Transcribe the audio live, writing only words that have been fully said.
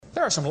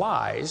There are some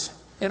lies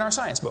in our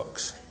science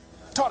books.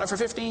 Taught it for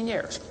 15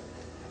 years.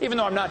 Even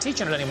though I'm not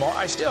teaching it anymore,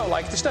 I still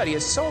like to study.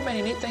 It's so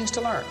many neat things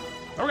to learn.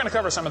 We're going to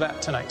cover some of that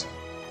tonight.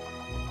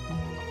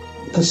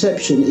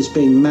 Perception is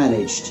being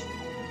managed.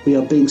 We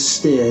are being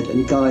steered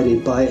and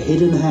guided by a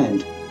hidden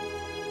hand.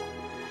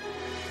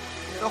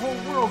 The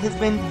whole world has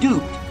been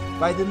duped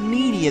by the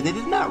media that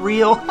is not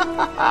real.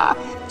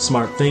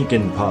 Smart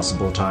thinking,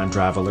 possible time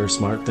traveler,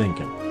 smart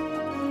thinking.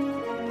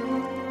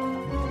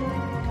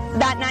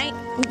 That night,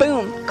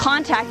 boom,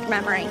 contact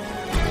memory.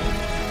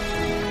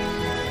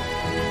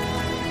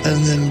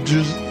 And then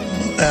just,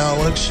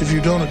 Alex, if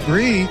you don't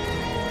agree,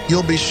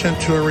 you'll be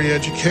sent to a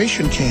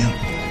re-education camp.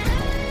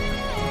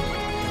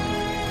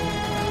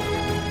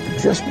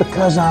 Just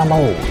because I'm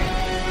old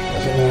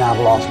doesn't mean I've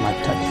lost my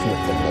touch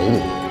with the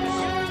ladies.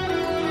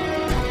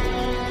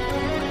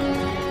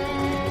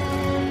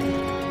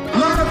 A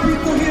lot of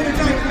people here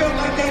tonight felt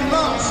like they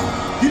lost.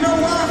 You know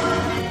why?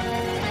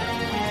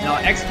 Now,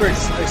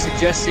 experts are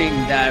suggesting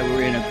that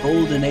we're in a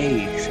golden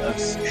age of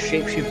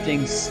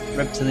shape-shifting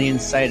reptilian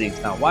sightings.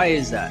 Now, why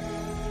is that?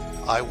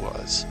 I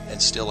was,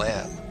 and still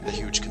am, a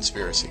huge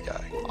conspiracy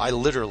guy. I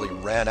literally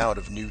ran out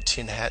of new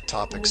tin hat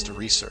topics to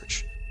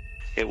research.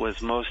 It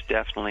was most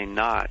definitely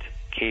not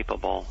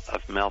capable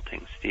of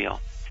melting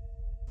steel.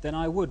 Then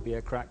I would be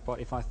a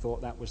crackpot if I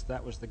thought that was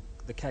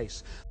the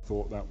case.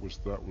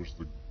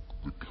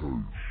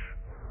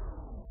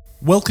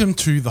 Welcome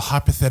to the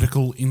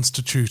Hypothetical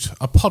Institute,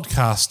 a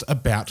podcast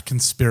about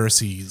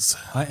conspiracies.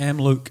 I am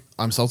Luke.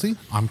 I'm Salty.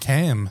 I'm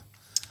Cam.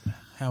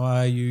 How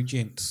are you,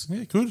 gents?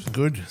 Yeah, good.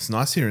 Good. It's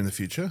nice here in the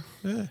future.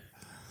 Yeah.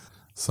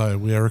 So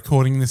we are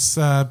recording this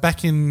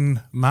back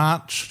in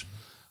March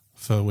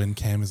for when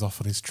Cam is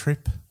off on his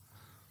trip.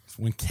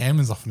 When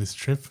Cam is off on his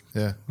trip.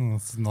 Yeah. Well,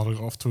 it's not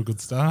off to a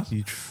good start.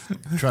 You're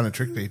trying to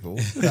trick people.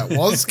 That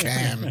was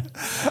Cam.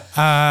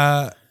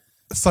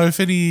 So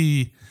if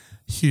any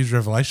huge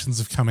revelations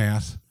have come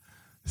out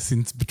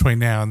since between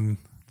now and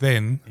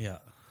then, yeah,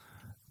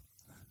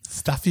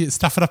 stuff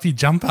it up your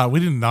jumper. We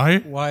didn't know.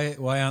 Why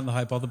aren't the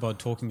Hypothebod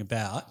talking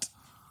about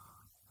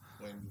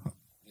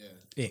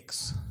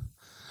X?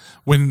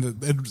 When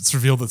it's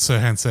revealed that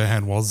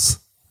Sirhan was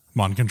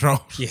mind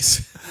controlled.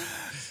 Yes.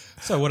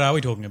 So what are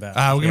we talking about?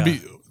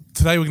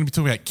 Today we're going to be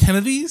talking about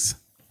Kennedy's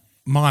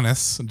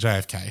minus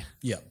JFK.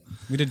 Yeah,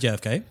 we did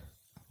JFK.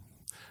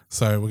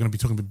 So we're going to be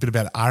talking a bit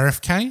about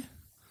RFK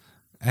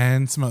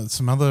and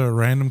some other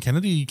random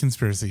Kennedy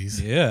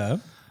conspiracies. Yeah.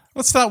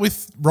 Let's start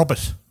with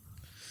Robert.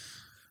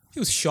 He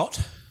was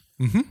shot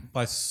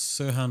by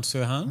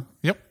Sirhan.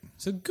 Yep.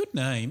 It's a good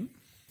name.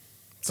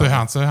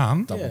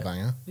 Sirhan. Double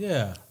banger.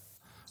 Yeah.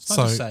 It's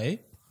fun to say.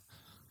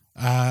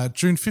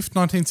 June 5th,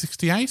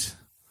 1968,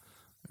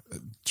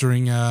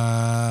 during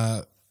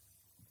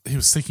he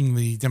was seeking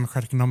the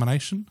Democratic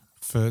nomination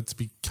to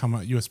become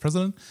a US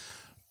president.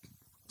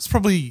 It's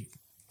probably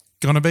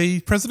going to be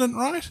president,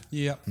 right?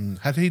 Yeah.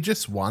 Had he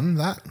just won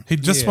that?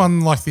 He'd just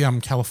won like the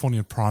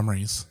California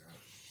primaries.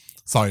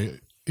 So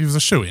he was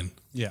a shoo-in.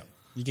 Yeah.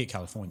 You get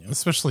California.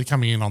 Especially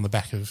coming in on the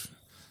back of,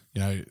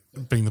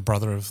 being the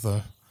brother of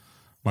the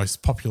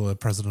most popular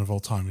president of all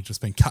time who'd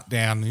just been cut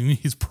down in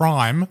his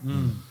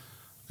prime.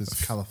 Because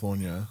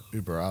California,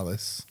 uber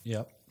alles.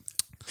 Yep.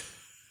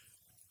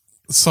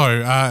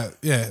 So,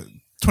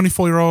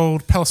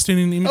 24-year-old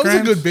Palestinian immigrant.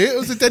 That was a good bit. It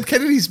was a Dead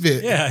Kennedys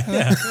bit.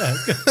 Yeah.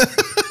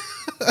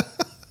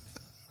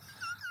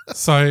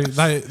 So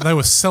they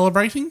were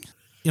celebrating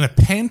in a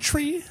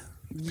pantry.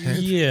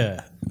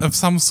 Yeah. Of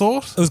some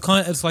sort.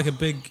 It's like a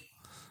big,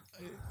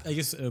 I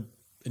guess,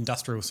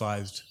 industrial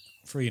sized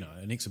for,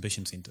 an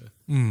exhibition centre.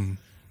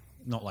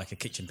 Not like a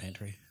kitchen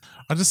pantry.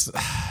 It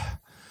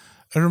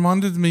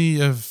reminded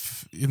me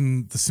of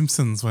in The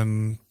Simpsons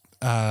when,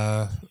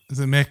 is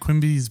it Mayor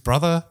Quimby's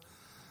brother?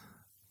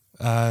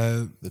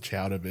 The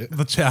chowder bit. I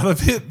don't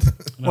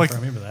know if I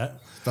remember that.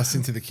 Bust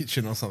into the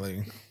kitchen or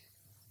something.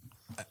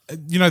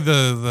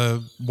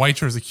 The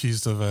waiter is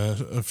accused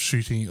of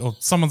shooting, or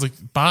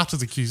Bart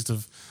is accused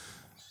of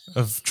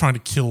trying to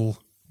kill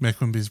Mayor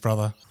Quimby's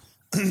brother.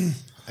 And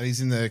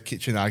he's in the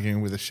kitchen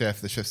arguing with the chef.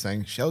 The chef's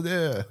saying,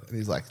 "Chowder." And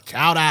he's like,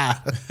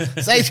 "Chowder."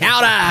 Say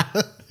chowder.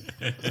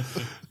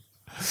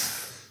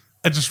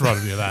 It just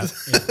reminded me of that.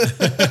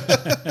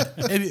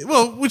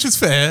 Which is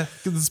fair,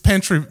 because it's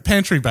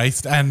pantry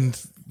based, and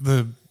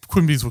the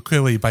Quimbys were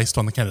clearly based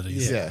on the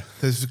Kennedys. Yeah.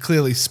 They've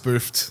clearly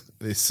spoofed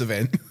this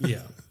event.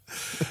 Yeah.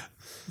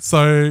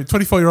 So,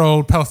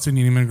 24-year-old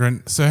Palestinian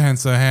immigrant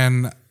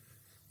Sirhan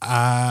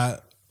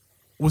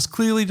was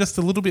clearly just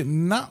a little bit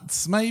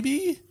nuts,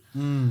 maybe.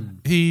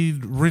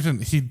 He'd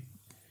written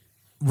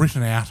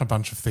out a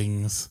bunch of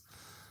things,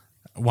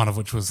 one of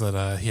which was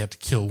that he had to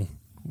kill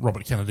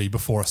Robert Kennedy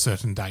before a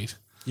certain date.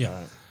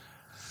 Yeah.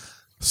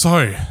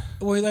 So...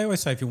 Well, they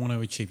always say if you want to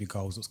achieve your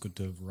goals, it's good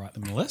to write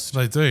them on a list.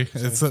 They do.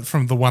 So. It's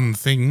from The One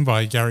Thing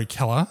by Gary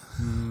Keller.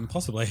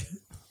 Possibly.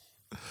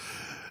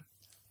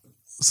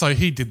 So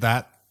he did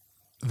that.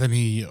 Then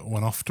he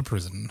went off to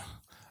prison.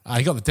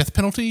 He got the death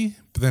penalty,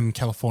 but then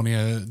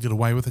California did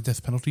away with the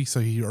death penalty, so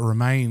he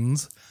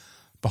remains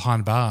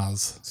behind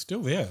bars.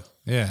 Still there.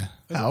 Yeah.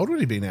 How old would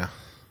he be now?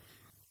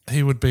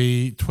 He would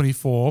be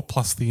 24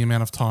 plus the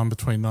amount of time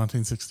between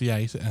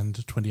 1968 and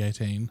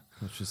 2018.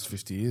 Which is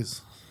 50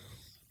 years.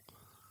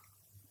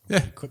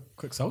 Yeah.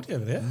 Quick salty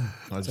over there.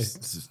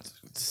 It's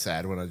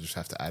sad when I just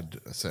have to add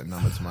a certain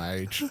number to my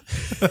age.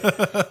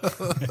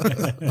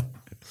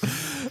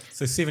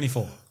 So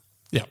 74.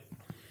 Yeah.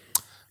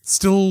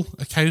 Still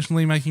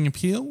occasionally making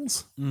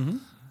appeals,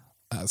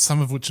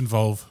 some of which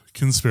involve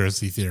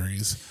conspiracy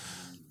theories.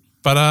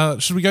 But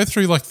should we go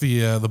through like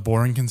the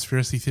boring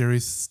conspiracy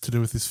theories to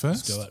do with this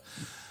first? Let's do it.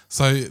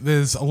 So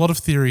there's a lot of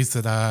theories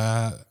that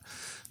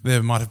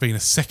there might have been a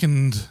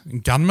second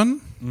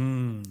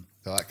gunman.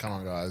 They're like, come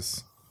on,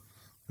 guys.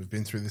 We've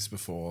been through this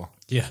before.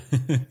 Yeah.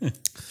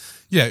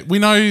 Yeah, we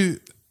know.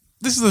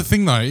 This is the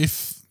thing, though.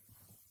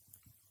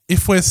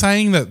 If we're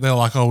saying that they're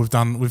like, oh,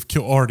 we've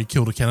already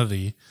killed a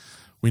Kennedy,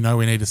 we know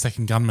we need a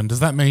second gunman. Does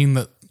that mean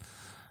that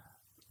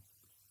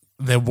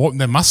there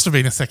must have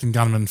been a second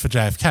gunman for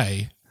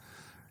JFK?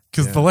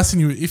 Because the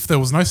lesson if there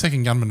was no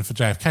second gunman for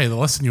JFK, the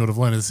lesson you would have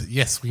learned is,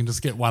 yes, we can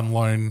just get one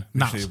lone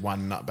nut. Literally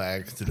one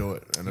nutbag to do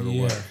it, and it'll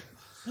work.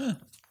 Yeah.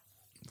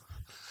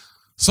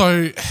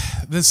 So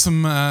there's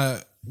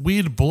some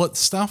weird bullet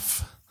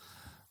stuff.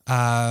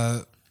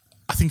 I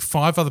think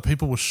 5 other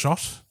people were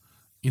shot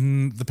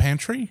in the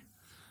pantry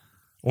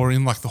or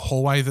in like the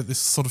hallway that this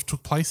sort of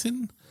took place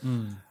in.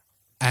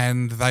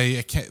 And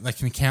they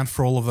can account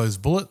for all of those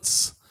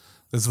bullets.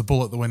 There's the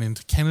bullet that went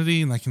into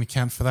Kennedy and they can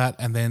account for that.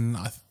 And then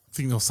I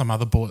think there was some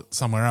other bullet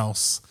somewhere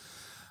else.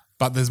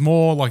 But there's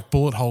more like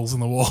bullet holes in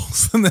the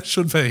walls than there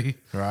should be.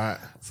 Right.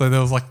 So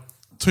there was like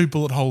 2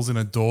 bullet holes in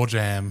a door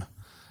jamb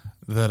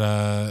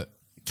that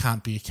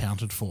can't be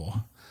accounted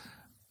for.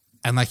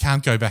 And they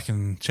can't go back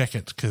and check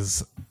it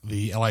because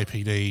the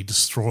LAPD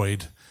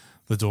destroyed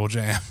the door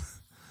jamb.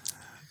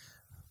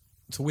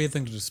 It's a weird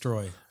thing to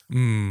destroy.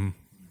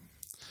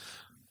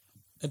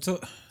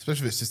 Especially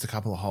if it's just a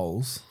couple of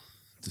holes.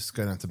 Just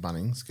go down to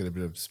Bunnings, get a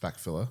bit of spack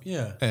filler.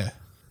 Yeah.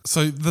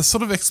 So the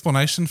sort of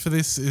explanation for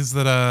this is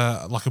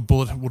that like a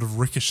bullet would have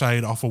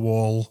ricocheted off a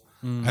wall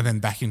and then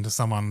back into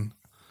someone.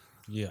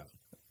 Yeah.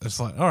 It's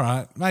like, all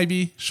right,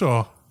 maybe,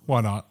 sure,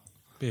 why not?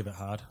 Be a bit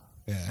hard.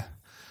 Yeah.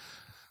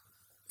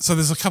 So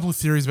there's a couple of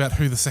theories about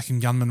who the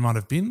second gunman might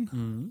have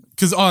been.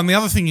 Because and the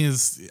other thing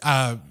is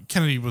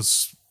Kennedy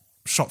was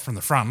shot from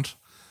the front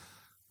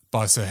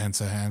by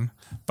Sirhan,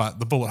 but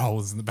the bullet hole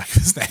is in the back of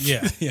his neck.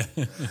 Yeah, yeah.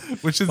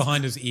 Which is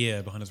behind his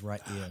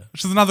right ear.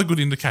 Which is another good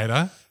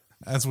indicator.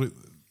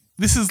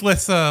 This is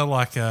less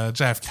like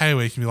JFK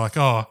where you can be like,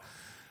 oh,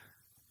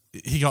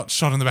 he got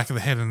shot in the back of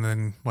the head and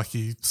then like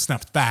he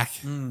snapped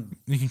back.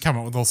 You can come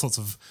up with all sorts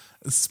of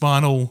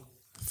spinal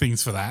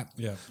things for that.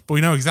 Yeah. But we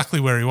know exactly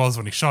where he was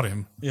when he shot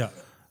him. Yeah.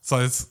 So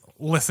it's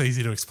less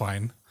easy to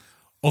explain.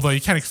 Although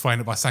you can explain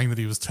it by saying that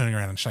he was turning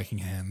around and shaking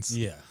hands.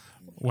 Yeah.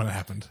 When it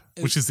happened,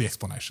 which is the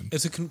explanation.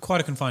 It's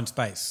quite a confined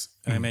space.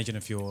 And I imagine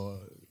if you're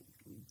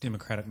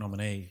Democratic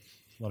nominee,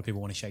 a lot of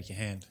people want to shake your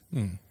hand.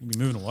 You'll be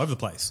moving all over the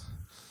place.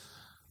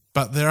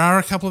 But there are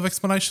a couple of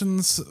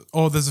explanations,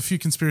 or there's a few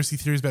conspiracy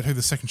theories about who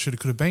the second shooter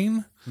could have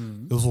been.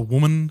 There was a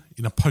woman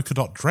in a polka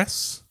dot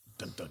dress.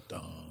 Dun, dun,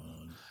 dun.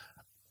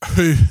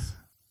 Who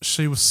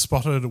she was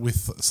spotted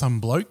with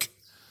some bloke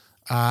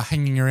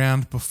hanging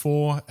around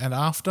before and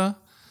after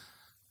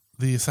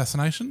the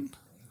assassination.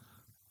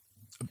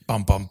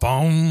 Bum, bum,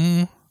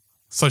 bum.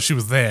 So she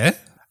was there.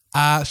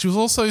 She was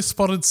also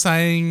spotted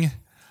saying,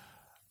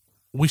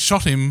 we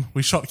shot him,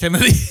 we shot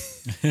Kennedy.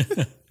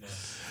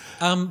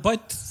 By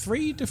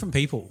 3 different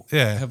people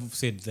have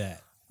said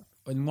that.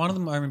 And one of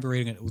them, I remember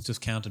reading it was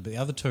discounted, but the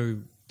other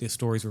 2, their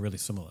stories were really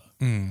similar.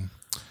 There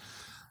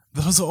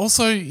was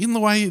also, in the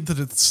way that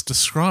it's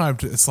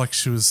described, it's like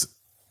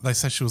they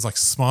say she was like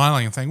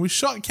smiling and saying, we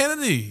shot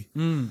Kennedy.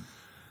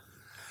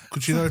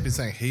 Could you not have been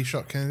saying he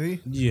shot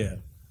Kennedy? Yeah.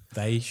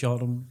 They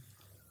shot him.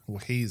 Well,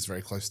 he's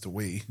very close to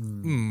we.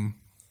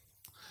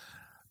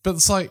 But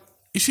it's like,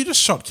 if you just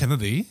shot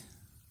Kennedy,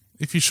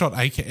 if you shot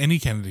any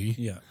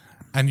Kennedy,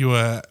 and you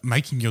were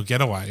making your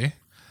getaway,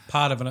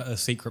 part of a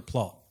secret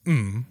plot.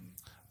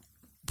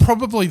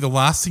 Probably the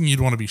last thing you'd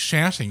want to be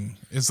shouting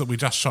is that we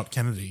just shot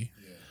Kennedy.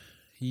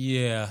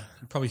 Yeah.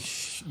 Probably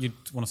you'd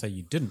want to say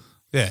you didn't.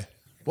 Yeah.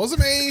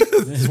 Wasn't me.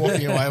 Just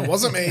walking away.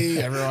 Wasn't me,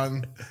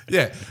 everyone.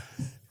 Yeah.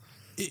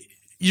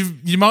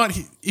 You might,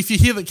 if you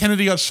hear that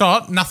Kennedy got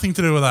shot, nothing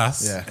to do with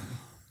us. Yeah.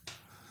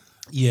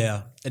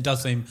 Yeah. It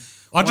does seem.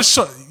 Just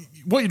shot.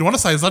 What you'd want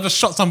to say is I just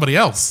shot somebody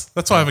else.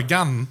 That's why I have a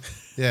gun.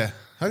 Yeah.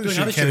 I didn't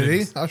shoot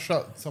Kennedy. I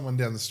shot someone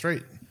down the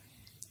street.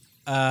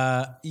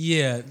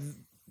 Yeah.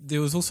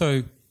 There was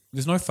also,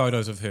 there's no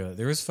photos of her.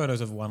 There is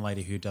photos of one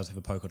lady who does have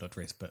a polka dot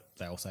dress, but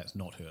they all say it's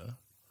not her.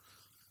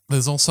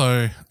 There's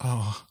also,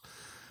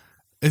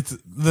 it's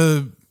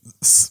the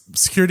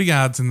security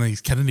guards in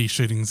these Kennedy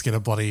shootings get a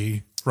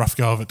bloody rough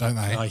go of it, don't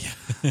they? Oh,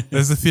 yeah.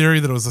 There's a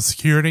theory that it was a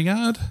security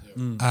guard,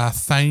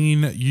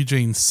 Thane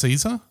Eugene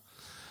Caesar.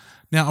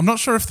 Now, I'm not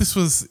sure if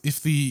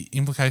the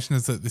implication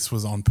is that this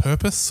was on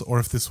purpose or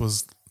if this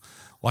was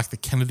like the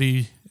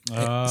Kennedy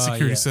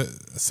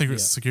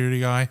security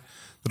guy,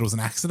 that it was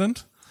an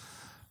accident.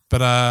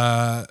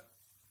 But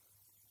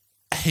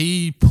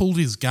he pulled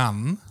his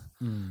gun,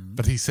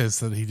 but he says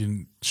that he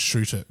didn't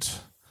shoot it.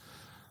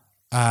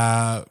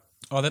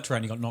 That's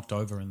right. He got knocked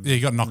over. He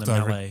got knocked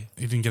over. Melee.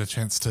 He didn't get a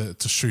chance to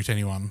shoot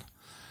anyone.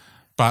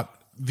 But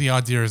the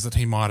idea is that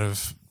he might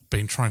have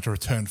been trying to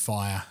return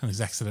fire and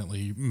he's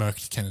accidentally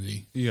murked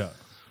Kennedy. Yeah.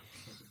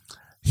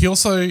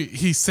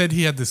 He said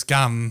he had this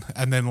gun,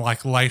 and then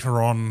like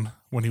later on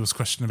when he was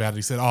questioned about it,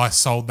 he said, I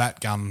sold that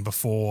gun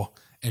before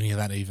any of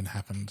that even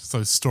happened. So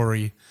his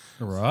story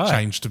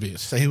changed a bit.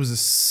 So he was a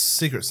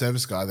Secret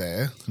Service guy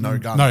there, no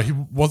gun. No, he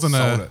wasn't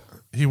Sold it.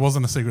 He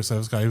wasn't a Secret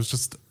Service guy. He was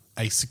just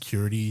a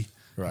security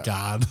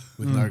guard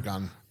with no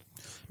gun.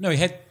 No, he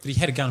had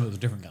a gun, but it was a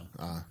different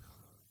gun.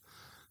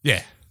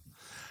 Yeah.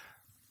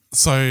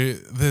 So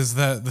there's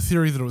the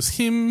theory that it was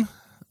him.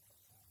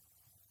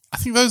 I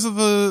think those are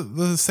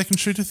the second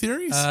shooter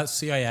theories.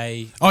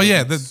 CIA. Oh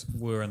yeah,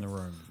 were in the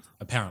room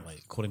apparently,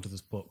 according to this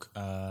book.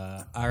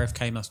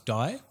 RFK Must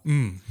Die,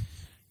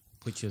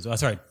 which is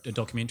a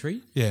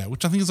documentary. Yeah,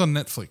 which I think is on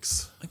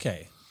Netflix.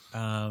 Okay,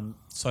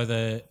 so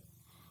they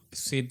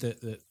said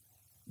that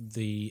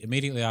the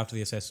immediately after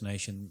the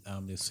assassination,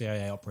 the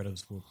CIA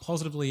operatives were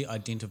positively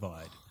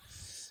identified,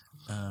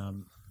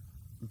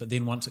 but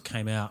then once it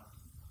came out,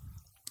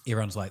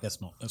 everyone's like, "That's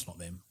not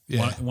them."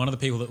 Yeah. One of the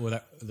people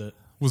that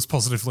was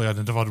positively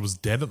identified was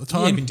dead at the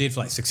time. Yeah, he'd been dead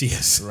for like 6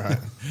 years. Right.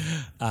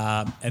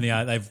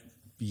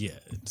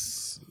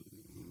 It's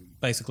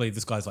basically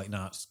this guy's like,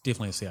 nah, it's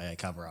definitely a CIA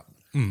cover up.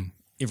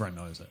 Everyone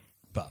knows it,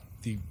 but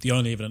the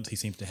only evidence he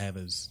seems to have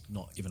is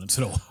not evidence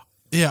at all.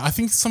 Yeah, I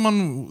think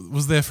someone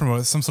was there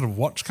from some sort of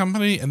watch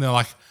company, and they're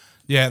like,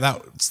 "Yeah,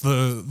 that's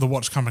the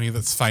watch company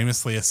that's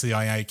famously a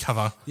CIA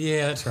cover."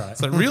 Yeah, that's right.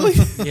 So really,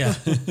 yeah.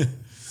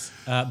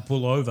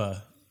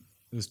 Bullover.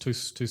 There's two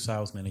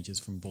sales managers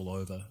from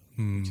Bullover,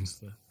 which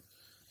is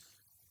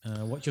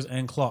the watches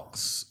and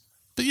clocks.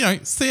 But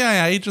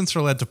CIA agents are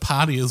allowed to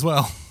party as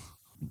well.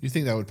 You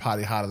think they would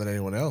party harder than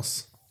anyone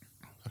else?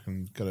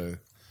 Fucking got a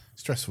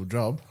stressful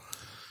job.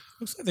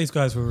 Looks like these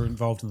guys were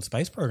involved in the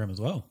space program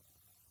as well.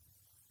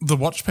 The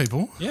watch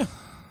people? Yeah.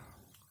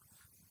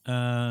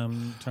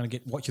 Trying to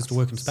get watches to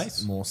work in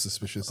space. More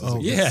suspicious as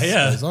it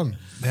goes on.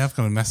 They have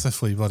got a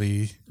massively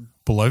bloody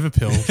Bullover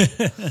pill.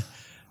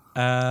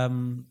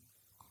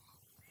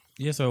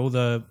 Yeah, so all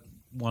the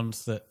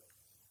ones that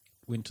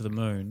went to the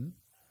moon,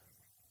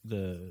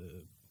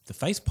 the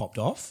face popped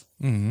off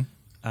on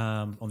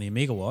the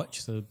Amiga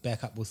watch, so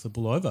back up with the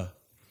Bullover.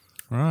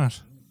 Right.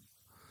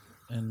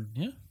 And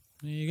yeah,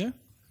 there you go.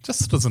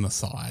 Just as an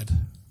aside,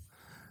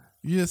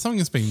 something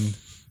has been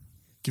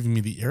giving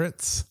me the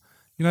irrits.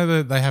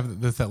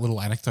 There's that little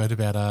anecdote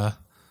about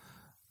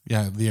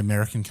the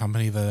American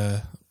company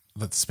that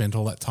spent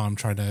all that time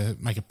trying to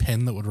make a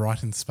pen that would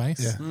write in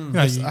space.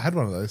 Yeah, I had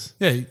one of those.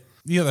 Yeah,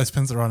 you get those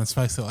pens that write in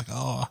space. They're like,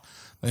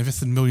 they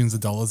invested millions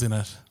of dollars in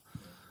it,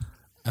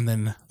 and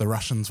then the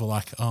Russians were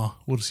like,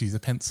 we'll just use a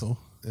pencil.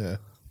 Yeah,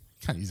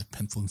 can't use a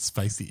pencil in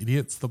space, you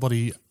idiots. The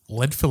bloody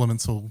lead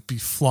filaments will be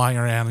flying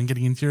around and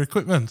getting into your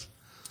equipment.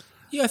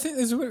 Yeah, I think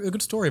there's a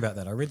good story about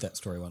that. I read that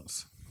story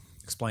once,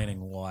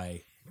 explaining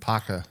why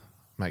Parker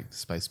make the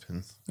space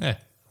pens. Yeah.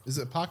 Is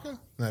it Parker?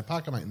 No,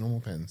 Parker make normal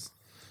pens.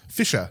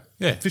 Fisher.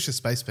 Yeah. Fisher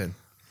space pen.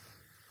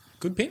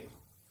 Good pen?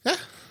 Yeah.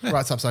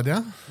 Writes upside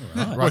down.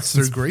 Right. Writes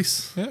through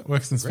grease. Yeah,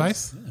 works in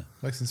space. Yeah.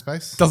 Works in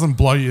space. Doesn't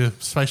blow your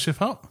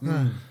spaceship up.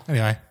 No.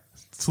 Anyway,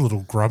 it's a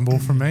little grumble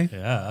from me.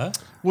 Yeah.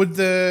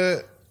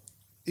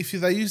 If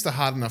they used a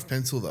hard enough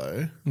pencil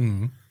though,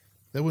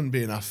 there wouldn't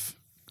be enough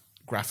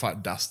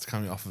graphite dust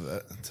coming off of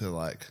it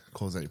to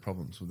cause any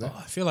problems, would there?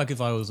 I feel like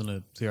if I was in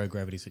a zero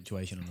gravity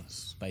situation in a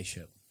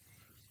spaceship,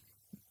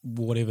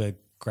 whatever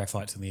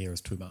graphite's in the air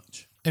is too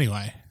much.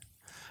 Anyway,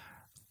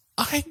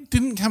 I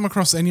didn't come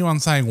across anyone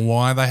saying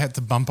why they had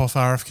to bump off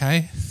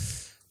RFK.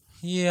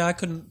 Yeah, I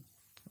couldn't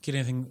get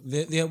anything.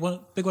 The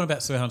big one about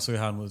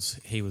Sirhan was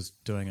he was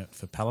doing it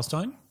for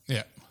Palestine.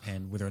 Yeah.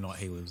 And whether or not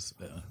he was,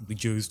 the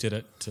Jews did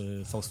it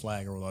to false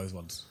flag or all those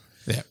ones.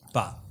 Yeah.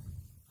 But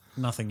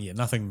nothing.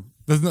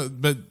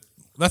 But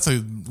that's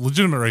a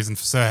legitimate reason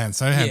for Sirhan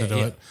to do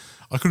it.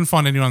 I couldn't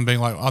find anyone being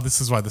like, this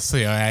is why the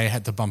CIA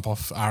had to bump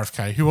off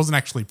RFK, who wasn't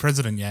actually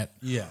president yet.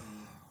 Yeah.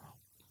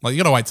 You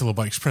got to wait till the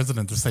bloke's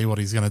president to see what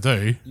he's going to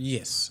do.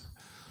 Yes.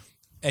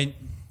 And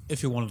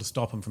if you wanted to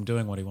stop him from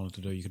doing what he wanted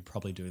to do, you could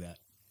probably do that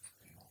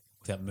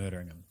without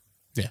murdering him.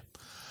 Yeah.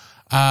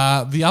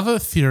 The other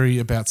theory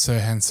about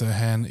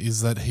Sirhan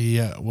is that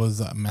he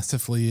was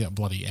massively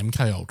bloody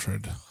MK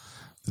Ultra'd,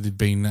 that he'd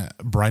been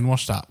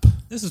brainwashed up.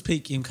 This is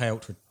peak MK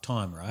Ultra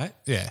time, right?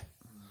 Yeah.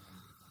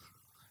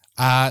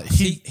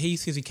 He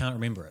says he can't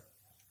remember it.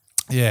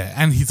 Yeah,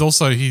 and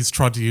he's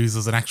tried to use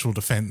as an actual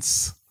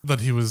defence that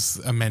he was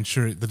a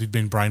Manchurian, that he'd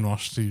been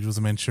brainwashed. He was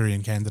a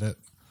Manchurian candidate.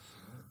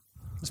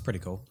 That's pretty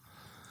cool.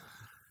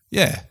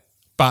 Yeah,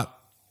 but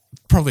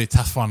probably a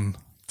tough one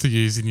to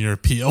use in your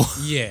appeal.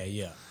 Yeah.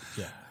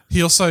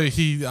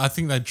 I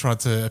think they tried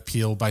to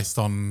appeal based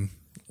on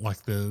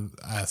the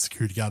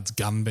security guard's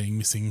gun being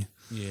missing.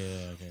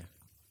 Yeah, okay.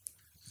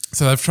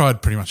 So they've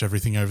tried pretty much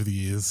everything over the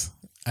years.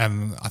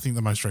 And I think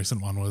the most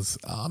recent one was,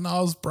 oh no,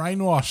 I was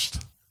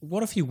brainwashed.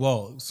 What if he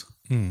was?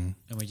 And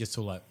we just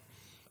all like,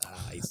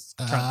 he's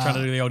trying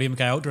to do the old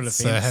MK Ultra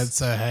defense.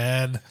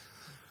 Sirhan.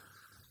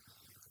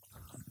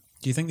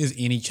 Do you think there's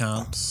any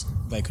chance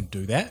they could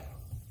do that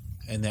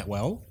and that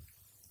well?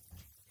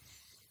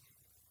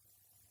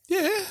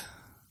 Yeah.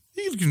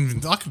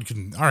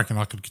 I reckon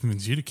I could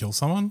convince you to kill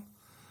someone.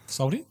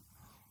 Salty?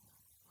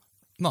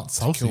 Not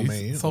salty. kill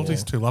me,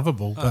 Salty's or- too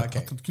lovable, but okay.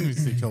 I could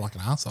convince you to kill like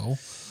an asshole.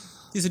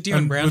 There's a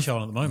Darren Brown show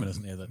on at the moment,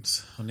 isn't there?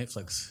 That's on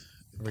Netflix.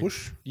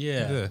 Push? Yeah,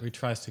 Yeah. where he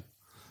tries to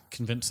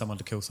convince someone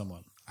to kill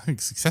someone. I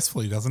think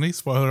successfully, doesn't he?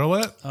 Spoiler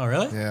alert. Oh,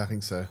 really? Yeah, I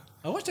think so.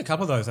 I watched a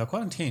couple of those. They're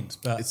quite intense,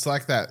 but It's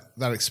like that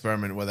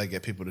experiment where they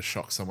get people to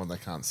shock someone they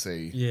can't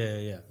see.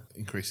 yeah.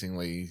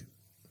 Increasingly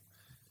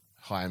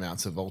high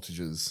amounts of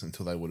voltages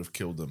until they would have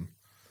killed them.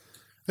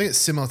 I think it's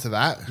similar to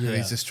that. Yeah. And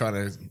he's just trying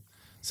to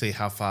see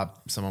how far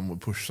someone would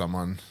push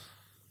someone.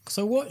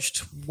 So I watched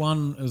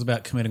one, it was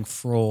about committing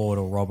fraud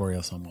or robbery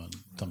or something,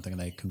 and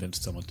they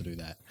convinced someone to do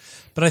that.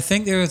 But I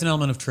think there is an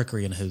element of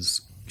trickery in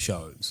his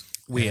shows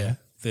where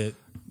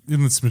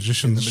in this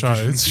magician's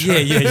shows.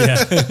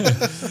 Yeah.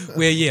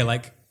 Where,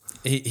 like,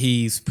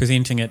 he's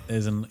presenting it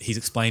as he's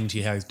explaining to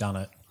you how he's done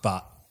it,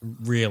 but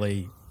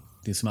really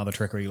there's some other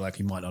trickery, like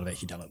he might not have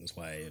actually done it this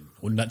way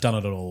or not done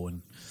it at all,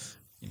 and,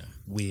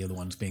 we're the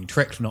ones being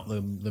tricked, not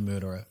the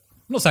murderer.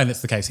 I'm not saying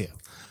that's the case here.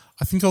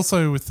 I think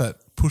also with that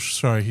Push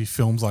show, he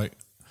films like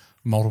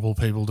multiple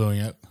people doing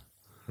it.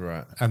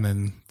 Right. And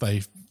then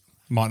they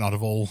might not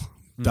have all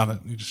done it.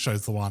 He just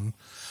shows the one.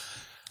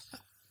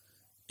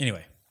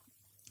 Anyway.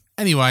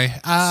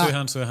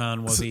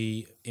 Sirhan was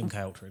he MK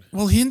Ultra?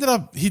 Well, he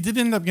did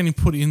end up getting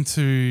put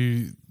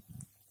into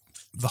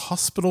the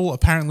hospital.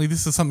 Apparently,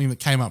 this is something that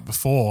came up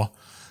before.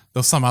 There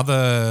was some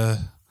other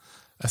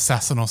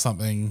assassin or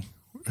something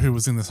who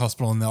was in this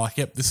hospital, and they're like,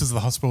 yep, this is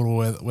the hospital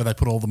where they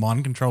put all the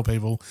mind control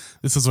people.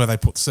 This is where they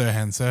put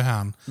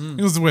Sirhan.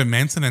 It was where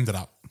Manson ended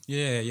up.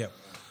 Yeah.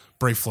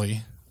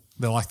 Briefly.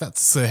 They're like,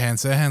 that's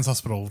Sirhan's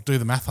hospital. Do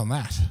the math on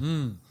that.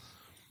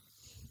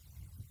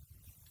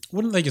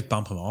 Wouldn't they just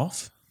bump him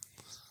off?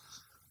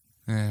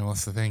 Yeah, well,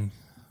 that's the thing.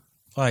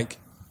 Like,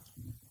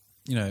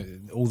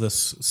 all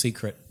this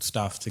secret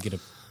stuff to get a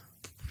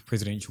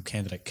presidential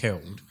candidate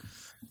killed,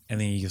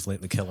 and then you just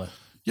let the killer.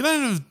 You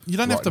don't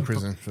have to in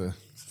prison for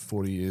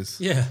 40 years.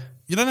 Yeah.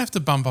 You don't have to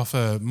bump off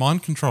a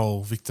mind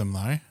control victim,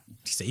 though.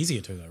 It's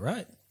easier to, though,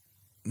 right?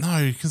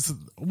 No, because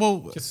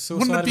wouldn't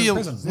it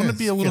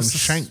be a little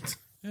shanked?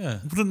 Yeah.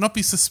 Would it not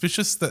be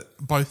suspicious that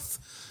both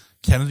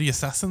Kennedy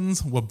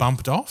assassins were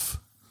bumped off?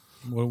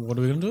 What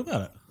are we going to do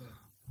about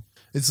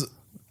it?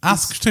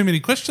 Ask too many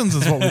questions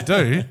is what we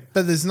do.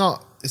 But it's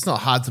not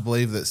hard to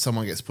believe that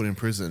someone gets put in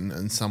prison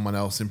and someone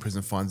else in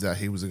prison finds out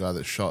he was the guy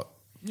that shot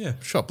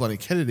bloody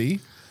Kennedy.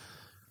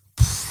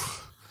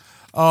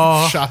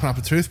 Sharpen up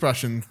a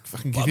toothbrush and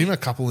fucking give him a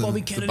couple in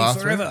Bobby the Kennedy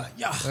bathroom. forever.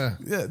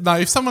 Yeah. No,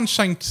 if someone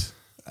shanked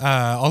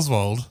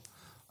Oswald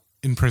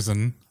in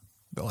prison,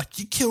 they're like,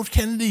 you killed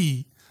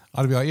Kennedy.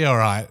 I'd be like, yeah, all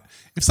right.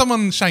 If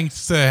someone shanked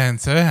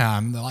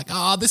Sirhan, they're like,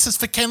 this is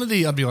for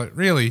Kennedy. I'd be like,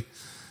 really?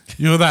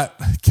 You're that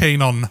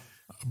keen on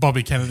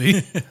Bobby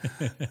Kennedy?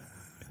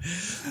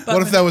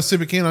 What if they were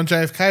super keen on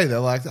JFK? They're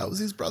like, that was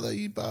his brother,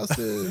 you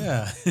bastard.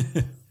 Yeah.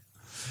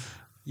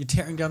 You're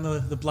tearing down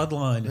the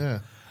bloodline. Yeah.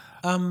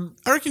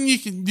 I reckon you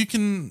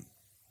can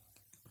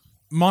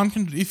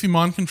if you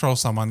mind control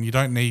someone, you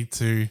don't need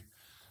to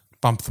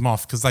bump them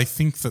off because they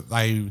think that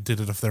they did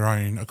it of their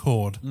own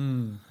accord.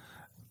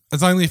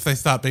 It's only if they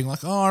start being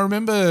like, I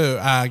remember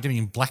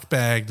getting black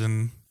bagged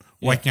and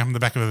waking up in the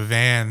back of a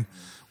van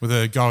with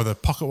a guy with a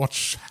pocket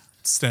watch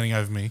standing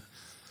over me.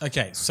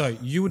 Okay, so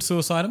you would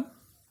suicide him?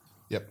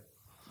 Yep.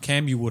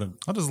 Cam, you wouldn't.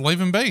 I'd just leave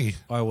him be.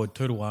 I would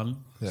 2-1.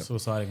 Yep.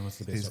 Suiciding him was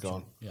the best He's option.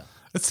 gone. Yeah.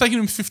 It's taken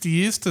him 50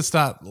 years to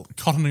start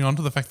cottoning on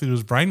to the fact that he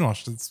was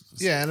brainwashed.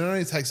 Yeah, and it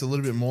only takes a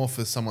little bit more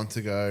for someone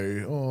to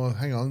go,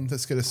 hang on,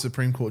 let's get a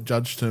Supreme Court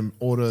judge to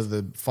order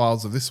the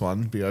files of this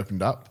one be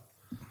opened up.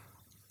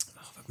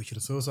 We should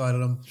have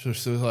suicided him. Should have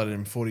suicided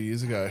him 40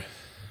 years ago.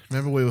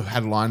 Remember we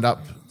had lined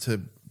up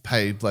to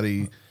pay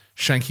bloody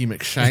Shanky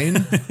McShane?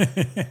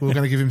 We were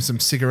going to give him some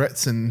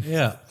cigarettes and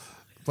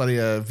bloody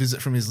a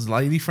visit from his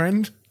lady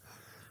friend.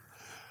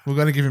 We were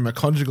going to give him a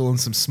conjugal and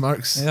some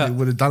smokes. Yeah. He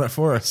would have done it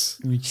for us.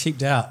 And we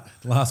cheaped out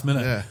last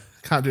minute. Yeah.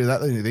 Can't do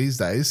that these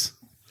days.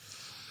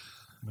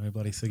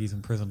 Nobody Siggy's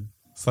in prison.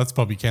 So that's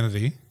Bobby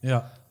Kennedy.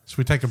 Yeah. Should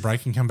we take a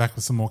break and come back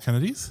with some more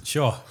Kennedys?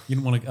 Sure. You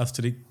didn't want us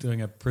to be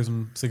doing a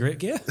prison cigarette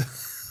gear?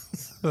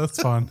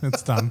 That's fine.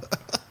 It's done.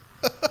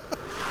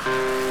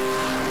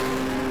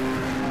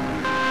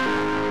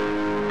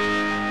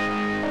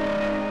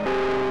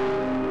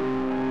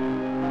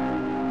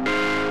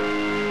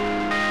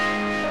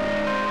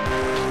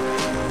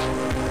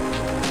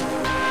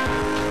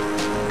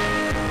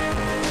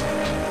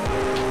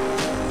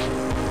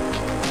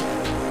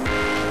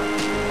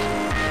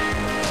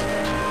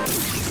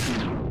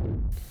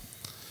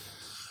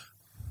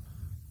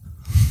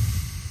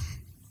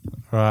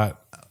 Right.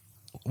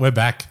 We're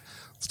back.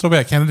 Let's talk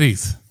about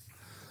Kennedys.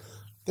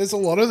 There's a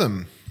lot of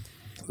them.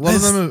 A lot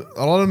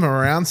of them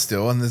are around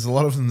still, and there's a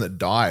lot of them that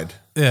died.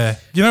 Yeah.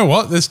 You know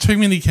what? There's too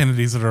many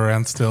Kennedys that are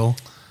around still.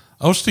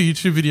 I watched a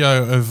YouTube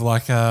video of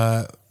like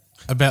about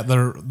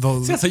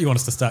the Sounds like you want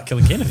us to start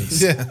killing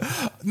Kennedys. Yeah.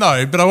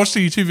 No, but I watched a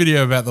YouTube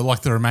video about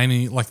the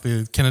remaining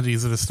the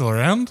Kennedys that are still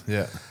around.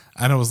 Yeah.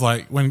 And it was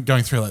like when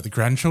going through like the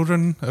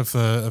grandchildren of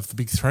the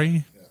big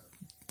three,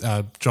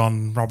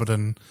 John, Robert,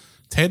 and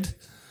Ted.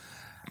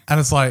 And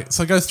it's like,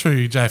 so it goes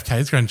through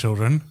JFK's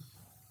grandchildren.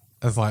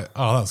 It's like,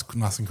 oh, that was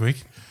nice and quick.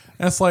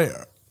 And it's like,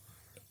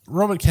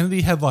 Robert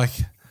Kennedy had like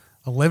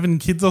 11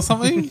 kids or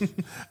something.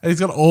 And he's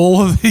got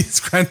all of these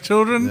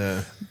grandchildren.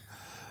 Yeah.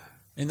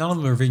 And none of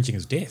them are avenging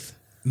his death.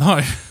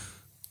 No.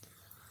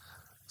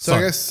 So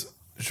I guess,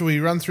 should we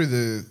run through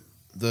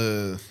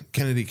the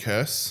Kennedy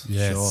curse?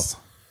 Yes. Sure.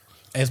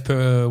 As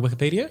per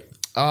Wikipedia?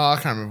 I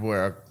can't remember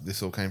where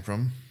this all came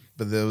from.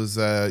 But there was,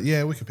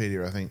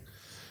 Wikipedia, I think.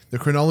 The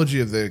chronology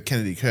of the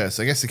Kennedy curse.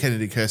 I guess the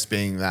Kennedy curse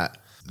being that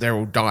they're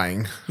all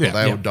dying, or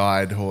they all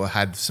died, or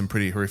had some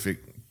pretty horrific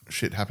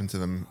shit happen to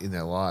them in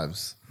their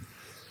lives.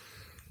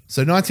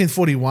 So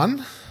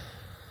 1941,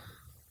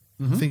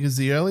 I think is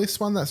the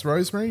earliest one. That's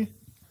Rosemary.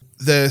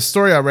 The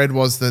story I read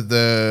was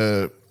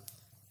that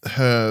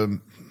her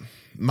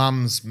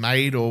mum's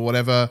maid or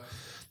whatever,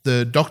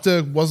 the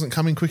doctor wasn't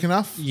coming quick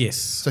enough. Yes.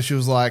 So she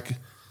was like,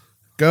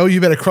 girl,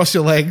 you better cross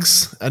your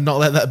legs and not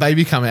let that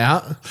baby come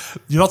out.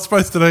 You're not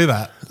supposed to do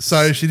that.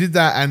 So she did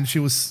that, and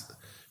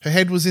her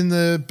head was in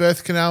the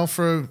birth canal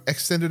for an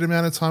extended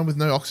amount of time with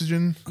no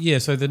oxygen. Yeah,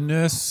 so the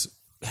nurse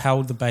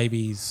held the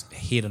baby's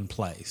head in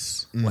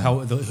place, or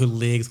held her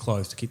legs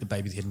closed to keep the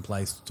baby's head in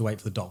place to wait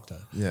for the doctor.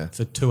 Yeah.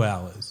 For 2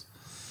 hours.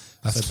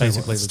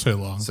 That's too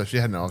long. So she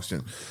had no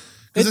oxygen.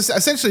 Because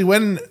essentially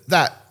when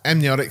that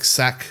amniotic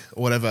sac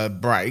or whatever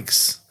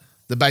breaks,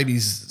 the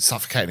baby's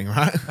suffocating,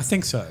 right? I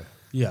think so,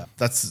 yeah.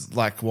 That's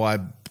like why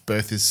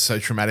birth is so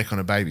traumatic on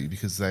a baby,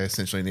 because they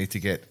essentially need to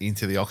get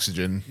into the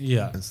oxygen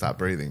and start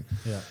breathing.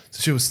 Yeah.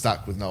 So she was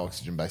stuck with no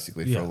oxygen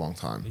basically for a long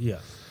time. Yeah.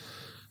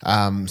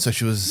 So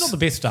she was... Not the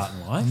best start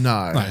in life.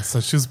 No. So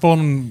she was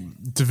born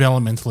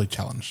developmentally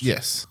challenged.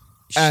 Yes.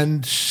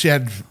 And she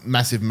had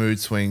massive mood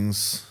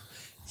swings.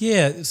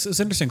 Yeah, it's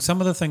interesting.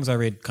 Some of the things I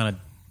read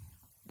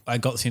I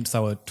got the sense they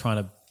were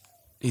trying to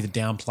either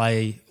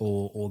downplay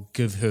or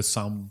give her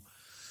some...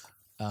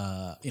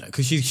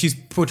 because she's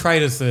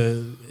portrayed as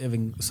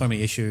having so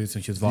many issues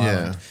and she was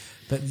violent. Yeah.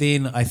 But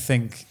then I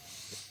think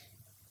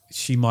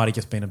she might have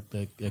just been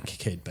a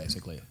kid,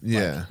 basically.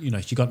 Yeah.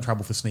 Like, she got in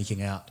trouble for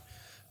sneaking out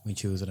when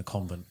she was in a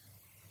convent,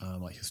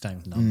 like she was staying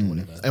with nuns or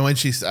whatever. And when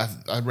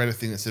I read a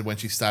thing that said when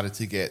she started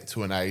to get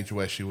to an age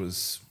where she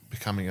was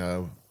becoming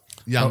a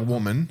young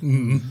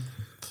woman,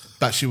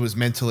 but she was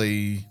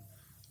mentally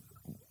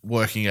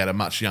working at a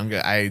much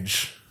younger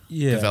age,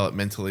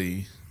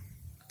 developmentally.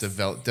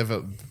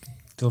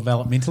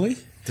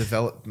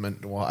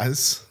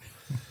 Development-wise.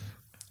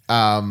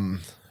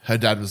 Her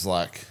dad was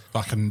like,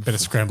 fucking better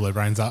scramble her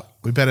brains up.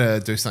 We better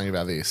do something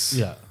about this.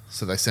 Yeah.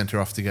 So they sent her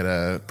off to get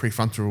a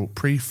prefrontal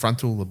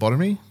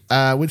lobotomy,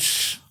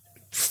 which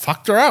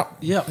fucked her up.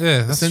 Yeah.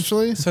 Yeah. So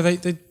Essentially.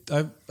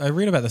 I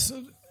read about this.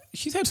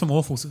 She had some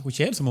awful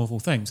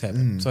things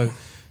happen. So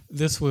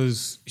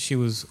she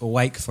was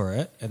awake for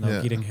it, and they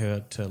were getting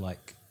her to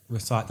like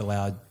recite the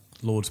loud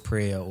Lord's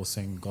Prayer or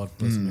sing God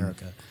Bless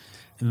America.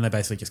 And then they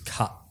basically just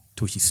cut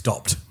till she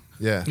stopped.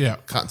 Yeah. Yeah.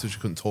 Cut until she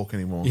couldn't talk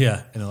anymore.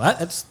 Yeah. And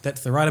that's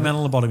the right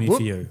amount of lobotomy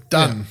for you.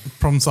 Done. Yeah.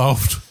 Problem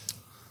solved.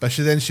 But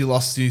she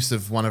lost use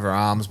of one of her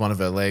arms, one of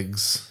her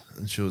legs,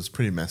 and she was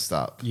pretty messed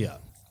up. Yeah.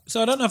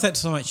 So I don't know if that's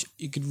so much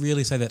you could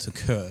really say that's a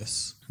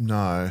curse.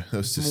 No. It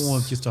was just more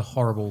of just a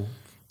horrible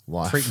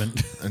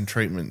treatment. And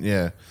treatment,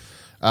 yeah.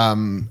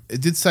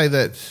 It did say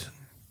that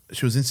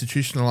she was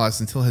institutionalized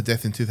until her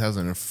death in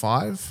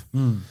 2005.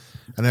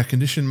 And her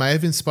condition may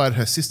have inspired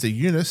her sister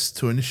Eunice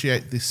to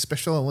initiate the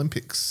Special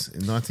Olympics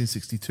in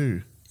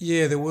 1962.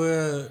 Yeah, they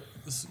were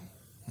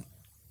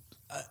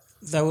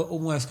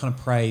almost kind of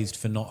praised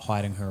for not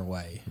hiding her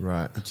away.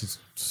 Right. Which is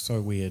so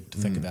weird to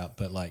think about.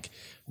 But like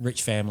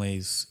rich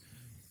families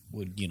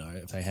would,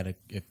 if they had a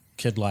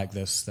kid like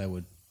this, they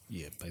would,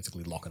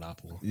 basically lock it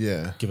up or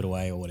give it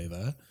away or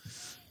whatever.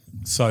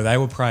 So they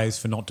were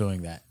praised for not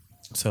doing that.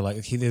 So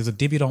like there's a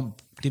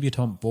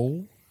debutante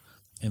ball,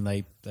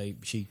 and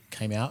she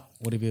came out,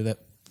 whatever that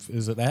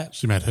is. That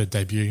she made her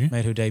debut.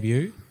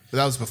 But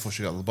that was before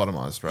she got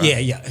lobotomized,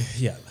 right?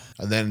 Yeah.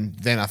 And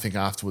then I think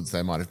afterwards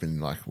they might have been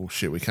like, well,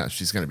 shit, we can't.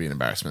 She's going to be an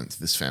embarrassment to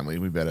this family.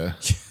 We better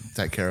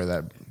take care of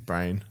that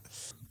brain.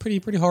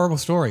 Pretty horrible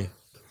story.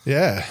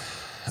 Yeah.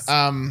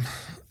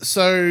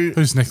 So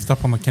who's next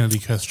up on the Kennedy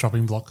curse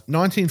chopping block?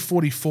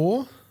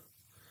 1944.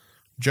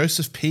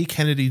 Joseph P.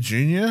 Kennedy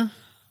Jr.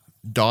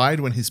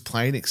 died when his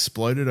plane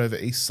exploded over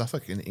East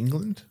Suffolk in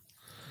England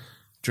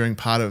during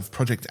part of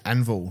Project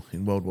Anvil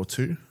in World War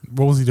II.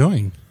 What was he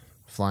doing?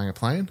 Flying a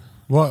plane.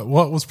 What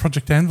was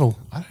Project Anvil?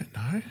 I don't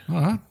know.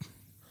 All right.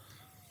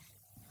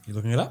 You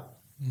looking it up?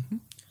 Mm-hmm.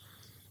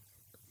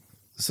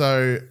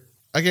 So,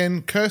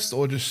 again, cursed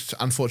or just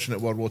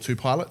unfortunate World War II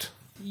pilot?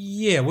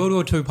 Yeah, World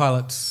War II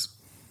pilots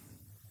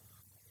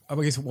I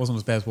guess it wasn't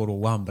as bad as World War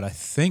One, but I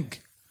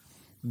think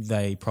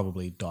they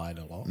probably died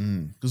a lot.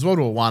 Because World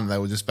War One, they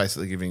were just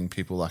basically giving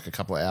people like a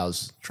couple of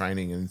hours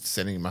training and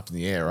sending them up in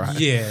the air, right?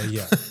 Yeah.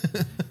 It's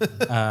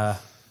a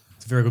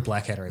very good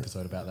Blackadder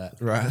episode about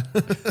that. Right.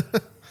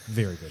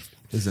 Very good.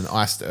 There's an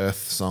Iced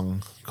Earth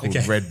song called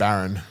Red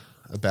Baron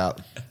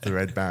about the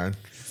Red Baron.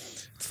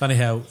 It's funny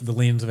how the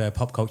lens of our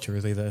pop culture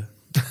is either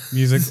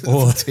music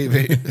or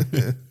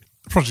TV.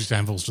 Project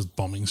Anvil's just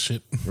bombing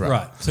shit.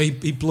 Right. So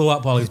he blew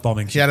up while he was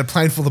bombing shit. He had a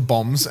plane full of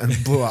bombs and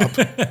blew up.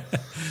 It's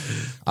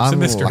a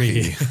mystery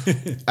here.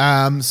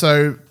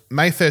 So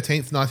May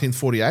 13th,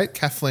 1948,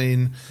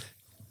 Kathleen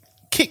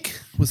Kick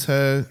was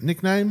her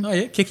nickname. Oh,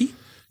 yeah, Kicky.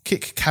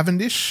 Kick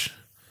Cavendish.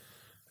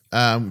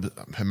 Her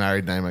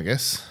married name, I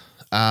guess.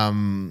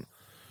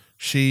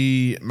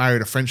 She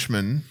married a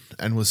Frenchman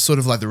and was sort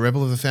of like the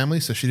rebel of the family,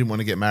 so she didn't want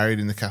to get married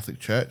in the Catholic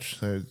Church.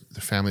 So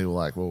the family were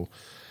like, well,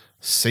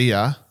 see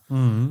ya.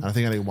 And I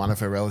think only one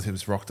of her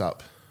relatives rocked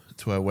up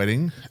to her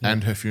wedding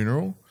and her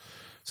funeral.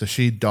 So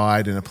she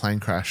died in a plane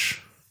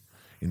crash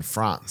in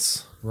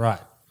France.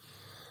 Right.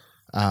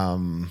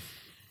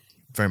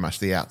 Very much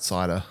the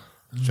outsider,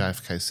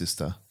 JFK's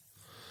sister.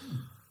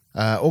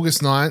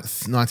 August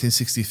 9th,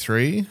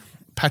 1963,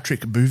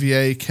 Patrick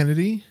Bouvier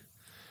Kennedy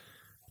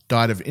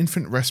died of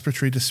infant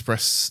respiratory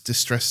distress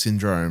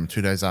syndrome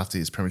 2 days after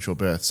his premature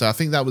birth. So I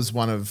think that was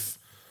one of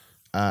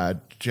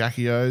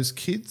Jackie O's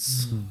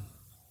kids.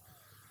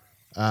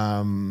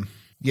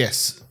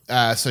 Yes.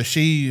 So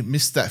she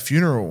missed that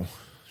funeral.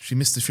 She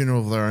missed the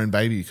funeral of her own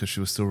baby because she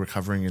was still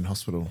recovering in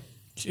hospital.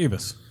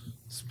 Jeebus.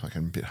 It's fucking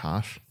a bit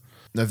harsh.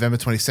 November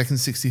 22nd,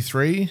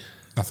 63.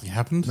 Nothing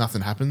happened.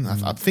 Nothing happened.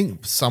 I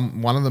think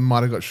one of them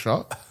might have got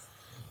shot.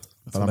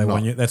 That's what they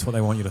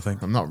want you to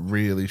think. I'm not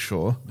really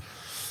sure.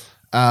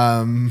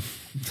 Is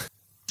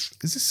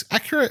this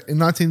accurate? In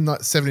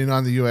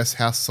 1979, the US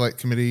House Select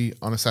Committee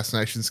on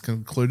Assassinations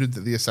concluded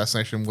that the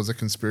assassination was a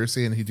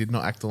conspiracy and he did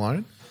not act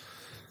alone.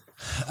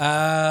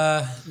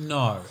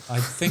 No, I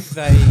think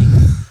they.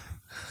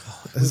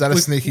 Is that a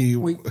sneaky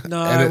edit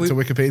to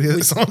Wikipedia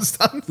that someone's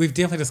done? We've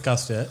definitely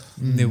discussed it.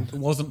 There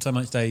wasn't so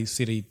much they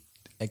said he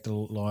acted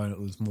alone.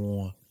 It was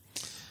more.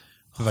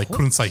 They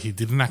couldn't say he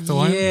didn't act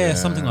alone. Yeah,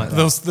 something like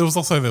that. There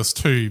was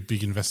two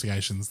big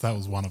investigations. That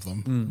was one of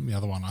them. The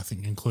other one, I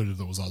think, included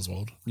that was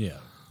Oswald. Yeah.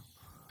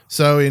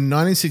 So in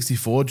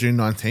 1964, June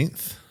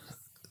 19th,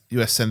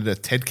 US Senator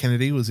Ted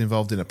Kennedy was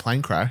involved in a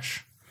plane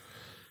crash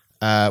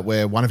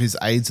where one of his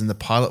aides and the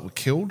pilot were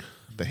killed,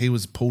 but he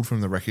was pulled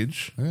from the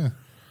wreckage. Yeah.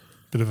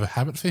 Bit of a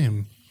habit for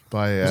him.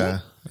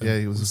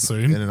 He was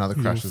soon in another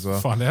crash as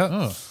well. Find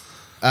out.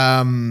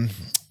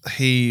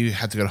 He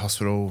had to go to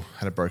hospital,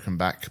 had a broken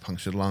back,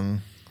 punctured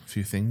lung, a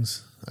few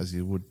things, as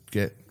you would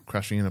get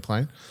crashing in a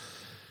plane.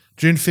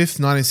 June 5th,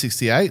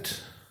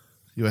 1968,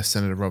 US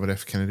Senator Robert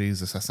F. Kennedy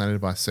is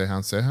assassinated by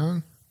Sirhan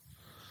Sirhan.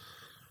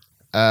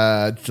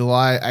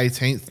 July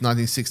 18th,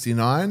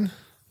 1969,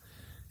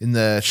 in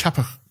the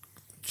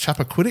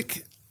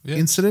Chappaquiddick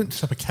incident.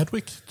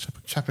 Chappaquiddick?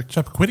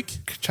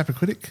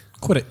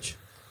 Quidditch.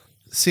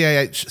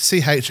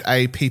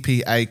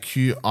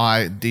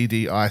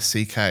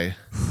 Chappaquiddick.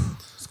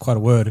 It's quite a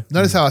word.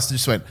 Notice how I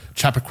just went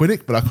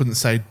Chappaquiddick, but I couldn't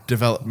say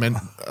development.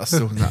 I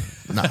still no.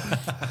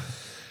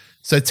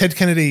 So Ted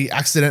Kennedy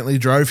accidentally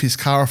drove his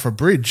car off a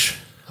bridge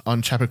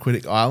on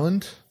Chappaquiddick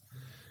Island,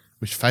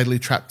 which fatally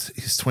trapped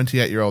his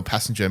 28-year-old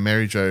passenger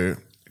Mary Jo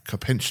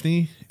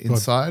Kopenchny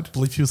inside. I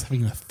believe he was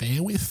having an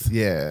affair with.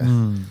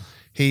 Yeah.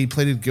 He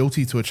pleaded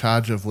guilty to a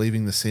charge of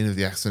leaving the scene of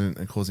the accident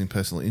and causing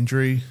personal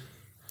injury.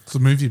 There's a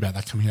movie about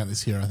that coming out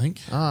this year, I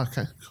think. Ah,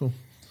 okay, cool.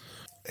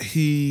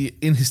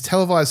 In his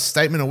televised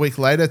statement a week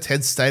later,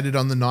 Ted stated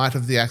on the night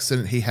of the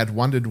accident he had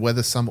wondered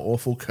whether some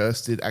awful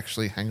curse did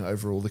actually hang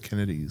over all the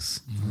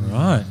Kennedys.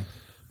 Right.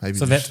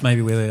 So that's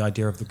maybe where the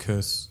idea of the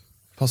curse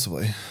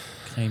possibly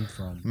came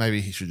from.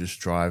 Maybe he should just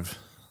drive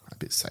a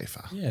bit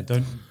safer. Yeah,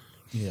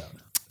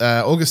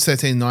 August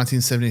 13,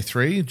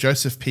 1973,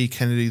 Joseph P.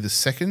 Kennedy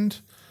II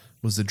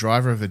was the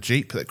driver of a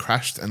Jeep that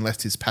crashed and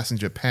left his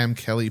passenger Pam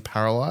Kelly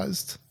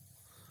paralyzed.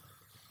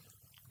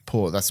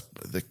 Poor, that's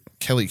the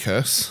Kelly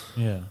curse.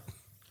 Yeah.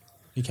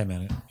 He came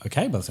out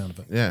okay by the sound of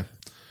it. Yeah.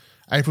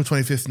 April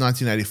 25th,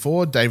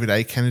 1984, David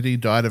A. Kennedy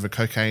died of a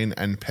cocaine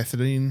and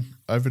pethidine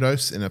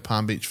overdose in a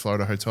Palm Beach,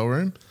 Florida hotel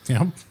room.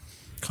 Yeah.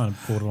 Kind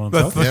of brought it on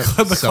himself.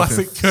 The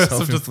classic curse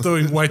of just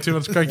doing way too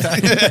much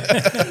cocaine.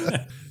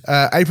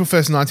 April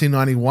 1st,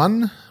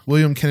 1991,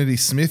 William Kennedy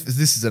Smith.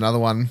 This is another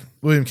one.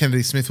 William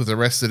Kennedy Smith was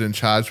arrested and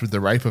charged with the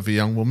rape of a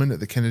young woman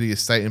at the Kennedy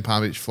estate in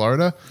Palm Beach,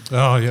 Florida.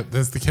 Oh, yeah.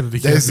 There's the Kennedy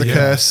curse. There's the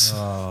curse.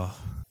 Oh.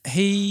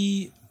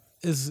 He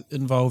is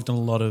involved in a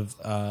lot of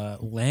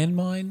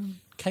landmine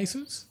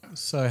cases.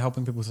 So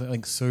helping people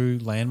sue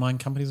landmine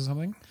companies or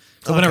something.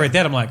 So when I read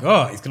that, I'm like,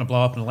 oh, he's going to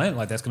blow up in a land.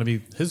 Like, that's going to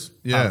be his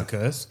part of the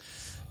curse.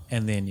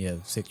 And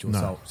then, sexual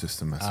assault.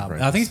 Just a massive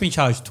rape. I think he's been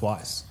charged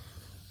twice.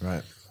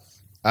 Right.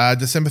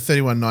 December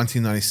 31,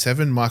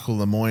 1997, Michael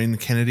Lemoyne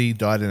Kennedy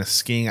died in a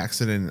skiing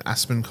accident in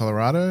Aspen,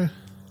 Colorado.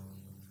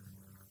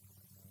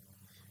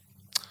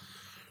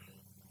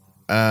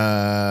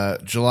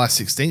 July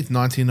 16th,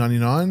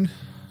 1999,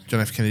 John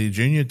F. Kennedy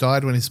Jr.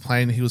 died when his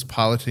plane he was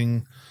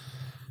piloting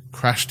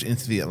crashed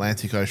into the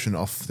Atlantic Ocean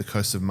off the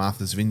coast of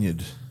Martha's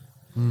Vineyard.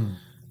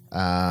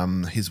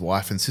 His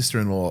wife and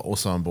sister-in-law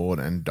also on board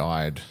and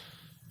died.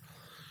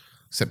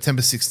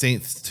 September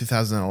 16th,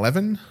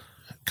 2011,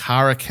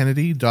 Cara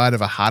Kennedy died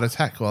of a heart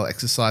attack while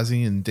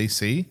exercising in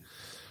D.C.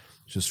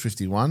 She was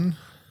 51.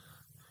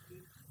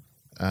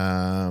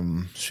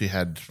 She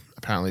had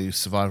apparently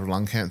survived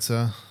lung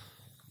cancer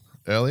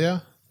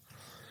earlier.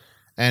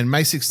 And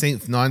May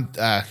 16th,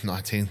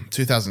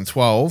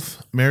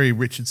 2012, Mary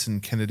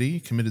Richardson Kennedy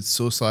committed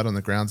suicide on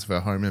the grounds of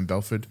her home in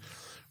Belford,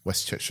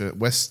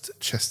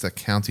 Westchester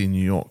County,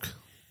 New York.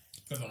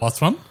 Is that the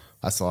last one?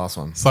 That's the last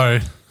one. So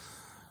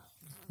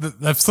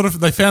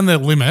they found their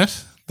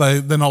limit.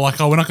 They're not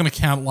like, oh, we're not going to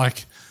count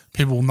like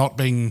people not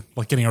being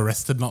like getting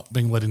arrested, not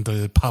being let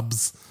into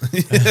pubs.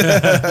 Which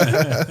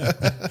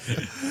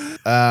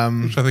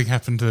I think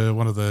happened to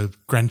one of the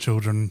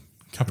grandchildren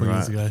a couple of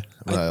years ago.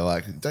 They're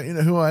like, don't you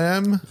know who I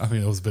am? I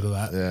think there was a bit of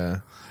that. Yeah.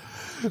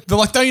 They're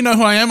like, don't you know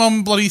who I am?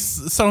 I'm bloody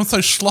so-and-so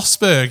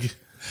Schlossberg.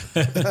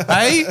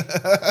 Hey?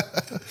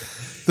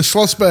 The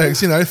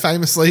Schlossbergs,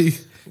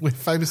 we're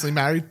famously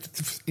married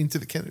into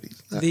the Kennedys.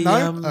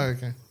 No?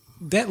 Okay.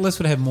 That list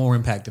would have more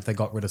impact if they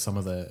got rid of some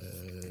of the...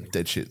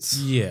 dead shits.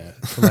 Yeah,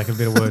 for lack of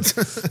a better word.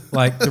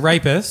 Like, the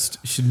rapist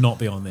should not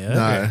be on there.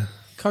 No.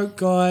 Coke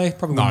guy,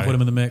 probably wouldn't put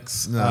him in the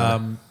mix.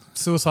 No.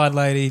 Suicide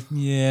lady,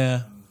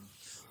 yeah.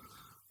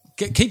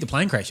 Keep the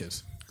plane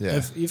crashes.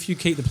 Yeah. If you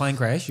keep the plane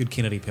crash, you'd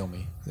Kennedy pill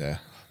me. Yeah.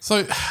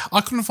 So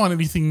I couldn't find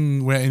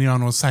anything where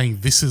anyone was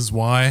saying this is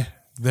why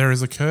there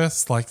is a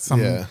curse, like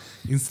some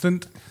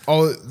incident.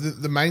 Oh,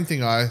 the main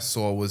thing I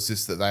saw was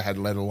just that they had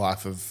led a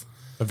life of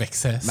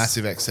excess.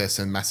 Massive excess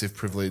and massive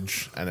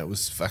privilege, and it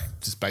was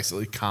just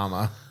basically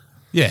karma.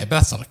 Yeah, but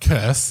that's not a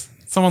curse.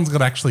 Someone's got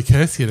to actually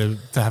curse you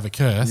to have a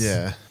curse.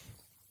 Yeah.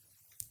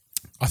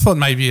 I thought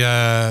maybe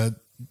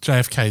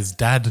JFK's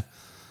dad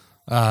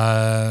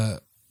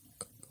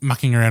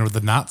mucking around with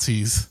the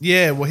Nazis.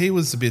 Yeah, well, he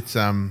was a bit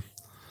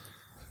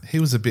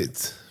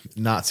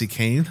Nazi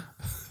keen.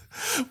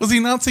 Was he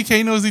Nazi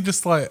keen, or was he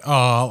just like,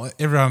 oh,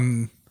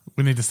 everyone,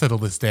 we need to settle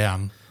this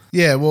down?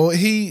 Yeah, well,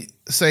 he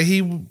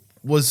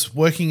was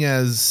working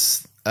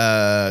as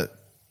working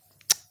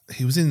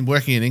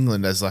in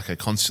England as like a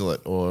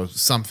consulate or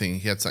something.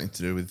 He had something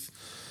to do with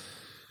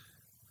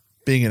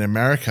being in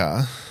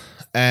America,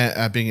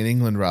 being in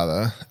England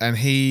rather, and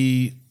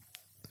he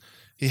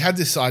had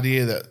this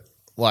idea that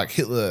like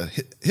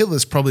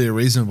Hitler's probably a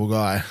reasonable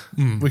guy.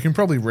 We can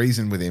probably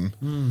reason with him.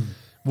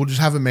 We'll just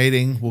have a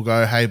meeting. We'll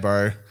go, hey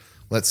bro,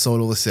 let's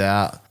sort all this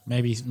out.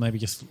 Maybe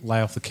just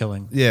lay off the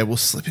killing. Yeah, we'll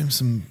slip him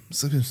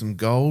some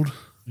gold.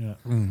 Yeah.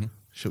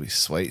 Should be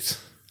sweet.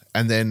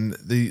 And then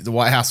the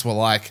White House were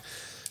like,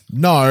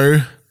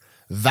 no,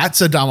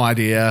 that's a dumb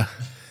idea.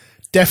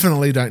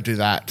 Definitely don't do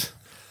that.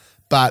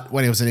 But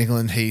when he was in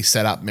England, he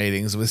set up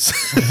meetings with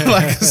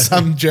like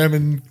some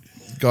German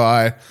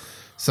guy,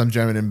 some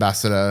German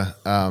ambassador,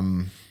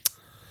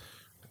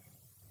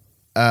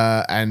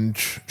 and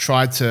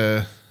tried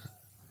to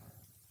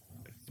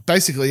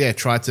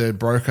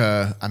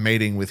broker a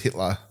meeting with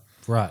Hitler.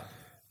 Right.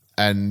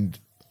 And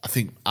I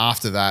think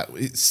after that,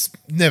 it's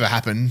never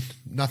happened.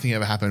 Nothing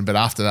ever happened. But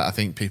after that, I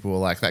think people were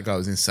like, that guy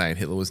was insane.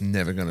 Hitler was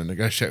never going to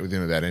negotiate with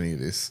him about any of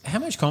this. How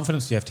much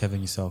confidence do you have to have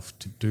in yourself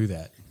to do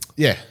that?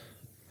 Yeah.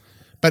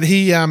 But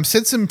he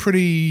said some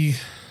pretty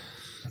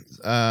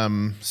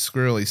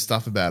squirrely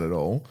stuff about it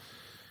all.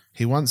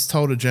 He once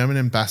told a German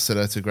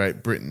ambassador to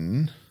Great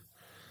Britain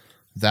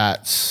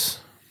that,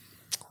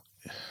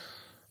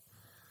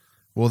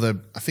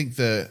 I think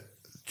the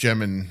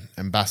German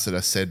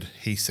ambassador said,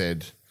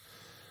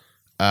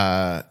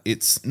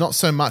 it's not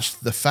so much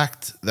the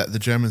fact that the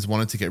Germans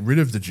wanted to get rid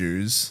of the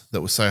Jews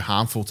that was so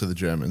harmful to the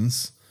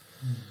Germans,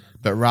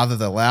 but rather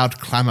the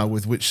loud clamour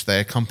with which they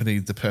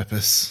accompanied the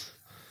purpose.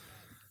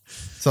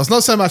 So it's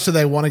not so much that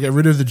they want to get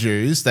rid of the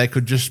Jews, they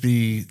could just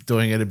be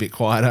doing it a bit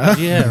quieter.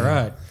 Yeah,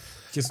 right.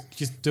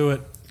 Just do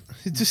it.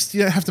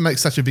 You don't have to make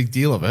such a big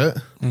deal of it.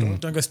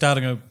 Don't go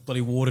starting a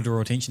bloody war to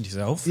draw attention to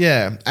yourself.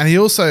 Yeah, and he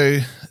also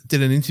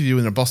did an interview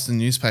in a Boston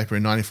newspaper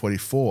in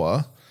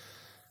 1944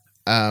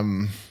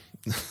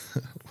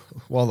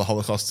 while the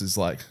Holocaust is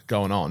like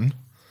going on,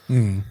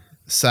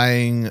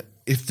 saying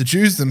if the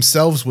Jews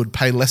themselves would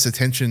pay less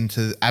attention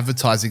to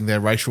advertising their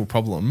racial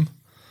problem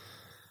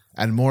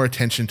and more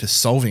attention to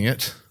solving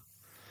it,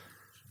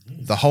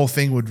 the whole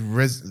thing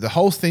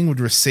would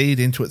recede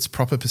into its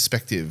proper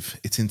perspective.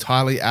 It's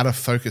entirely out of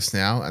focus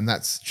now, and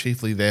that's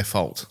chiefly their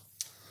fault.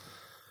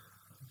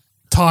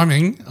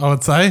 Timing, I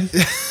would say.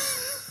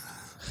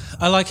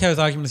 I like how his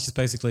argument is just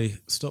basically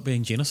stop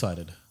being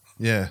genocided.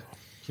 Yeah.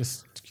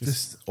 Just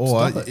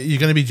or stop it. you're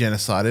going to be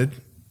genocided.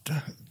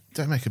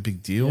 Don't make a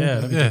big deal.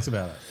 Yeah, nobody talks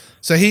about it.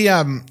 So he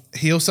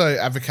also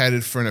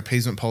advocated for an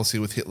appeasement policy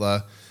with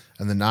Hitler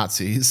and the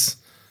Nazis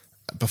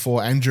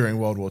before and during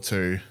World War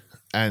II,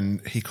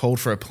 and he called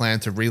for a plan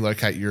to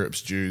relocate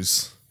Europe's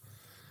Jews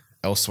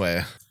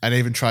elsewhere, and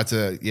even tried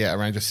to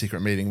arrange a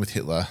secret meeting with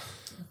Hitler.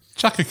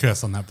 Chuck a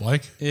curse on that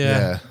bloke.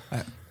 Yeah.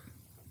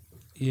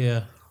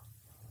 Yeah.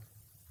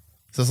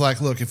 So it's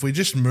like, look, if we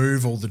just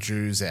move all the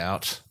Jews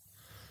out,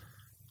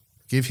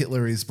 give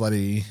Hitler his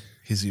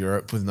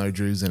Europe with no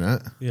Jews in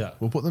it. Yeah.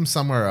 We'll put them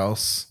somewhere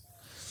else.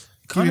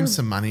 Give him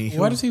some money.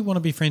 Why does he want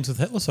to be friends with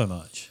Hitler so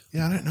much?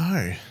 Yeah, I don't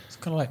know. It's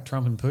kind of like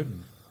Trump and Putin.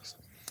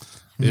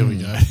 There we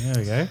go. There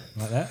we go.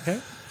 Like that. Okay.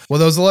 Well,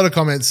 there was a lot of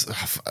comments,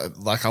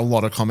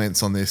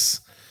 on this,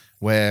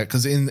 where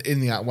because in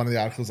one of the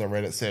articles I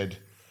read, it said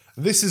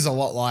this is a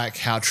lot like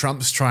how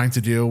Trump's trying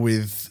to deal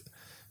with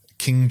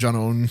King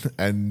Jong-un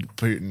and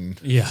Putin.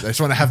 Yeah. They just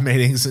want to have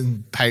meetings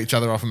and pay each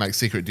other off and make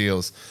secret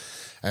deals.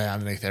 And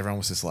underneath, everyone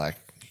was just like,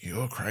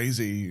 "You're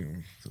crazy."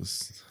 It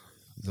was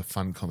a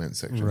fun comment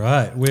section.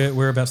 Right.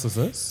 Whereabouts was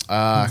this?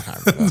 I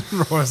can't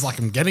remember. I was like,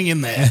 I'm getting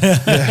in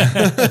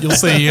there.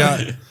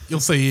 You'll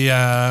see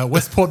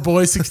Westport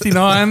Boy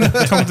 69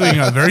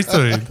 commenting very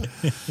soon.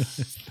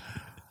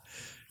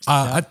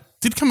 I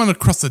did come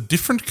across a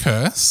different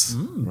curse.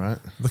 Right.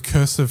 The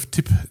curse of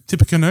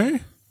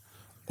Tippecanoe,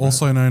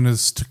 also known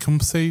as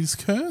Tecumseh's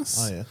curse.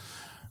 Oh, yeah.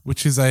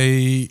 Which is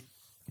a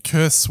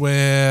curse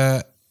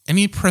where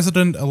any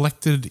president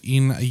elected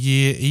in a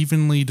year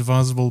evenly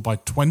divisible by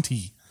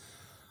 20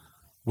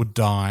 would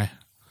die.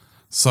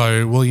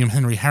 So William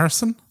Henry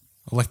Harrison,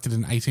 elected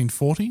in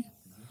 1840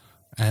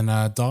 and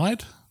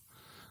died.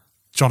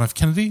 John F.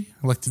 Kennedy,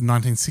 elected in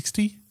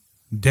 1960,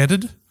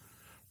 deaded.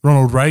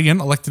 Ronald Reagan,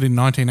 elected in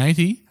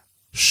 1980,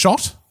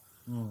 shot,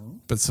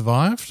 but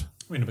survived.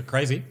 Went a bit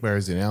crazy. Where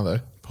is he now, though?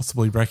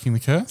 Possibly breaking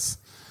the curse.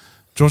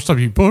 George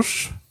W.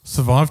 Bush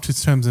survived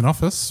his terms in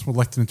office,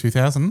 elected in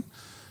 2000,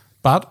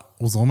 but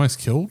was almost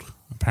killed,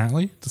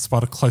 apparently,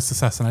 despite a close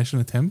assassination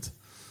attempt.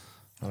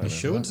 The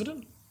shoe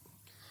incident?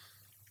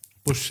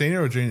 Bush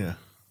Senior or Junior?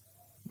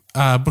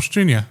 Bush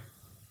Jr.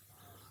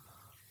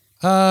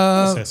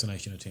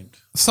 Assassination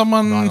attempt.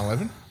 Someone...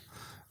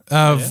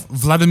 9/11?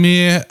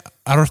 Vladimir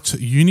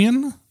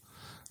Arutyunian,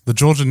 the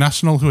Georgian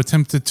national who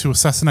attempted to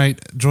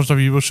assassinate George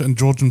W. Bush and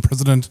Georgian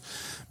President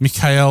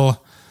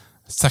Mikhail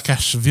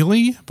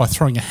Saakashvili by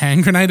throwing a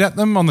hand grenade at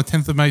them on the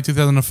 10th of May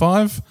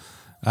 2005.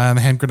 And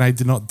the hand grenade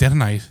did not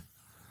detonate.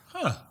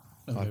 Huh.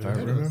 I don't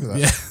remember that.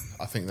 Yeah.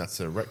 I think that's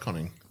a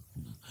retconning.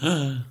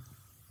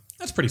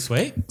 That's pretty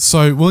sweet.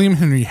 So William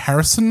Henry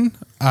Harrison,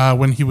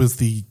 when he was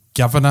the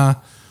governor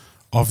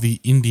of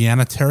the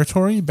Indiana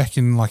Territory back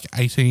in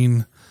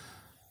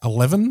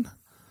 1811,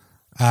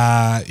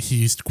 he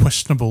used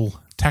questionable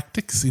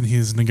tactics in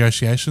his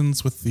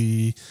negotiations with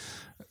the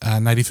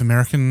Native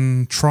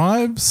American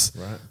tribes,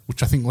 Right.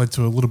 which I think led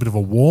to a little bit of a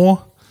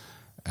war.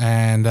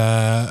 And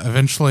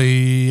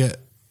eventually,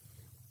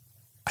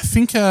 I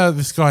think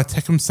this guy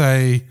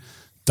Tecumseh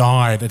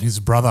died, and his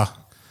brother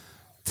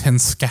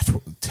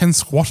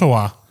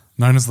Tenskwatawa,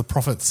 known as the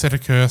Prophet, set a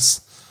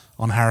curse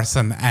on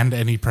Harrison and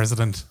any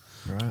president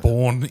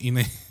born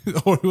in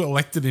or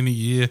elected in a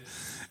year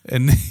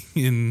and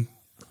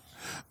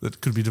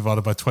that could be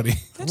divided by 20.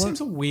 That seems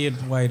a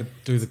weird way to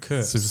do the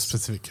curse. It's a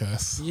specific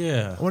curse.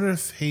 Yeah. I wonder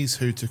if He's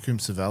Who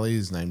Tecumseh Valley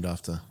is named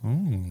after.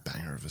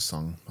 Banger of a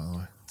song, by the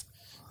way.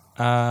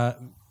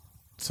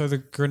 So the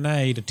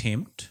grenade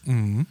attempt,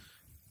 it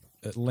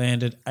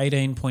landed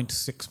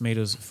 18.6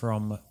 metres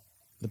from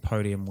the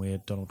podium where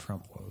Donald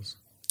Trump was.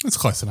 It's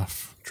close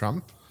enough.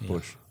 Trump? Yeah.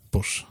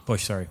 Bush.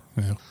 Bush, sorry.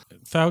 Yeah.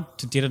 It failed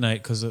to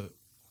detonate because I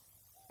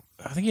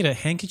think he had a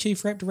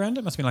handkerchief wrapped around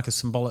it. It must have been like a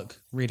symbolic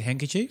red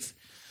handkerchief.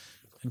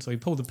 And so he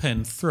pulled the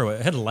pin, threw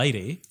it. It had a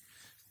lady.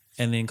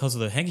 And then because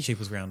of the handkerchief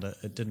was around it,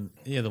 it didn't.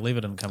 Yeah, the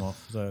lever didn't come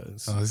off. So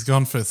he's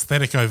gone for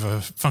aesthetic over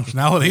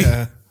functionality.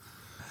 Yeah.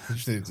 You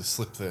just needed to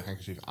slip the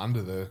handkerchief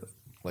under the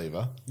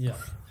lever. Yeah.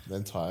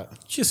 Then tie it.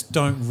 Just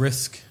don't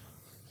risk,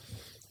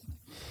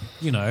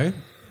 don't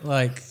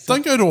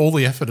go to all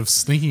the effort of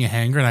sneaking a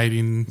hand grenade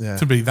in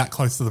to be that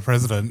close to the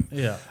president.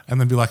 Yeah.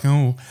 And then be like,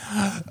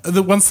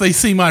 once they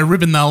see my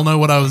ribbon, they'll know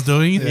what I was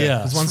doing. Yeah.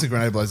 Because once the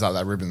grenade blows up,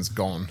 that ribbon's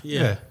gone.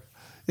 Yeah.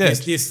 Yeah.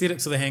 The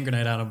aesthetics of the hand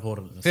grenade aren't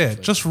important. Yeah,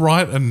 just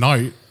write a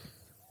note,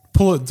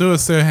 pull it, do a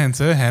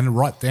Sirhan,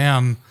 write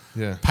down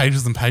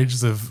pages and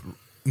pages of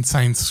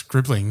insane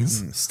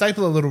scribblings.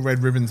 Staple a little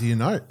red ribbon to your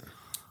note.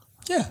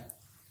 Yeah.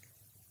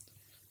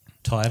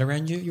 Tie it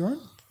around your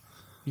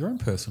own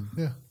person.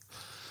 Yeah.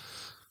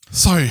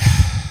 So,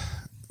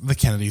 the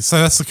Kennedys. So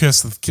that's the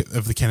curse of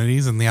the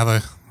Kennedys and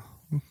the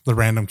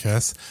random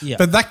curse. Yeah.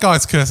 But that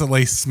guy's curse at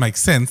least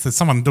makes sense. There's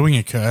someone doing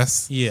a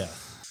curse. Yeah.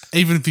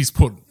 Even if he's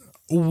put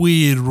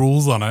weird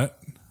rules on it.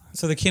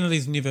 So the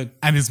Kennedys never...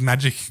 And his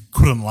magic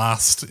couldn't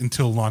last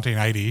until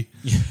 1980.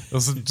 Yeah. It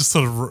was just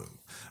sort of...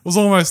 It was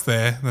almost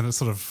there, then it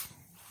sort of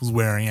was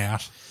wearing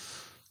out.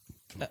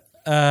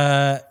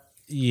 Yeah.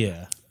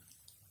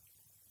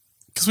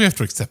 Because we have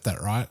to accept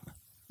that, right?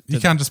 You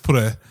can't just put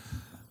a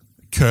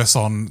curse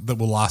on that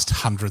will last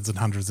hundreds and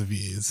hundreds of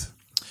years.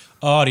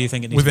 Oh, do you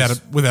think it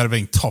needs without it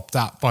being topped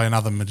up by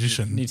another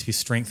magician? It needs to be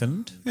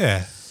strengthened?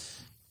 Yeah.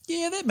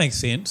 Yeah, that makes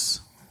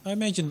sense. I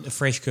imagine a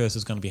fresh curse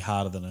is going to be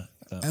harder than a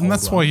and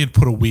that's why you'd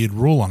put a weird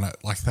rule on it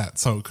like that,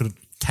 so it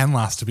can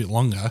last a bit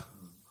longer.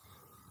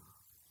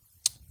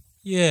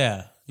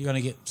 Yeah. You're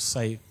going to get,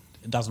 say,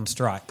 a dozen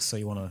strikes, so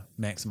you want to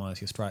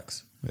maximise your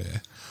strikes. Yeah.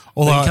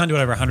 Although you can't do it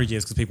over 100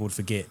 years because people would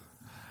forget.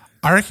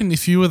 I reckon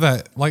if you were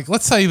that, like,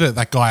 let's say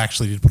that guy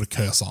actually did put a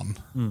curse on,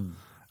 and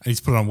he's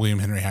put it on William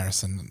Henry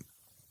Harrison,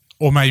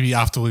 or maybe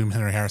after William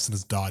Henry Harrison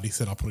has died, he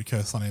said, I'll put a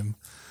curse on him.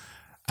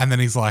 And then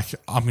he's like,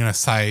 I'm going to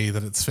say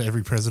that it's for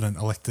every president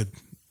elected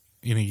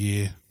in a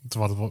year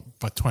divided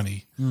by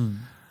 20.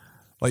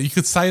 Like, you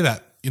could say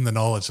that in the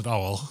knowledge that, oh,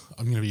 well,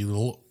 I'm going to be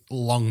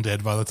long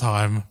dead by the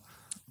time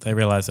they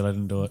realise that I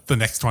didn't do it. The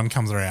next one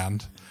comes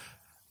around.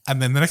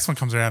 And then the next one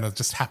comes around and it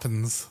just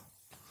happens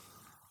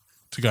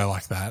to go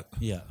like that.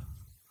 Yeah.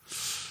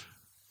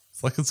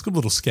 It's like, it's a good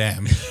little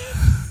scam.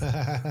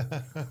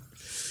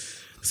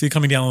 So you're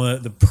coming down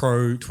on the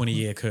pro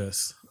 20-year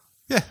curse?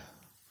 Yeah.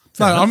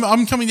 No,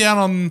 I'm coming down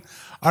on,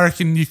 I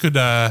reckon you could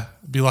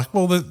be like,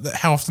 well,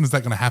 how often is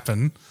that going to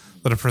happen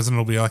that a president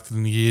will be elected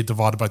in a year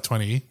divided by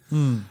 20?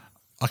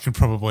 I can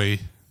probably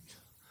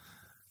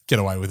get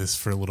away with this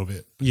for a little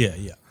bit. Yeah,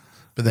 yeah.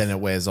 But then it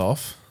wears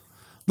off.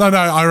 No,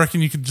 I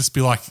reckon you could just be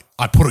like,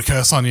 I put a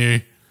curse on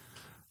you.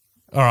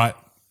 All right,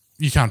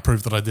 you can't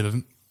prove that I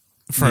didn't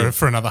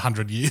for another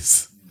 100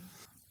 years.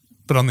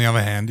 But on the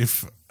other hand,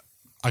 if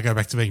I go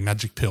back to being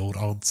magic pilled,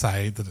 I would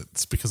say that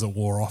it's because it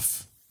wore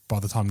off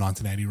by the time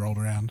 1980 rolled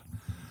around.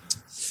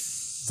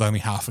 There's only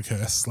half a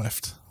curse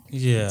left.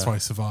 Yeah. That's why he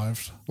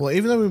survived. Well,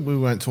 even though we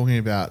weren't talking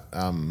about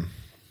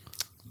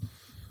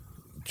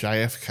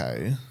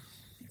JFK,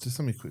 just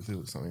let me quickly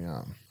look something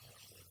up.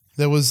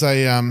 There was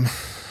a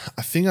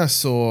thing I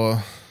saw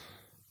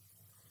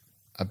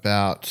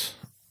about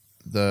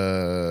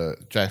the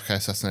JFK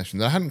assassination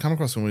that I hadn't come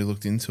across when we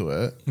looked into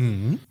it,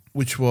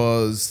 which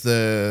was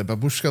the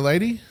babushka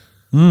lady.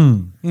 I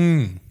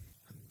don't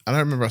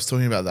remember us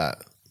talking about that.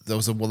 There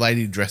was a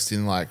lady dressed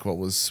in like what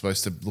was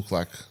supposed to look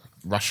like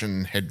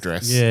Russian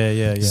headdress.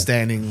 Yeah.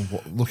 Standing,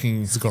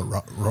 looking. It's got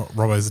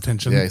Robbo's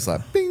attention. Yeah, he's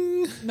like,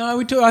 bing. No,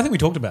 I think we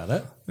talked about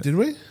it. Did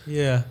we?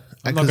 Yeah.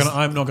 I'm not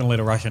gonna let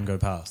a Russian go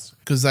past.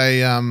 Because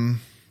they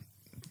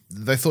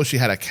thought she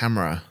had a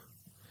camera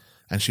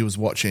and she was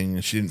watching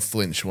and she didn't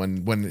flinch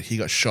when he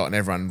got shot and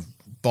everyone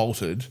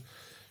bolted.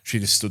 She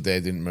just stood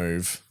there, didn't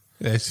move.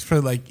 Yeah, she's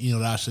probably like, in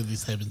Russia,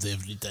 this happens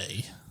every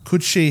day.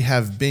 Could she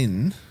have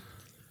been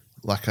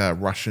like a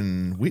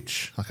Russian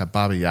witch, like a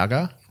Baba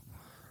Yaga,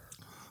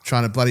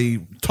 trying to bloody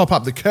top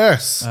up the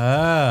curse?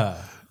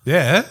 Ah.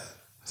 Yeah.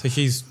 So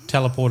she's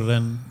teleported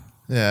in.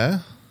 Yeah.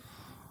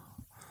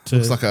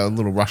 Looks like a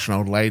little Russian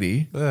old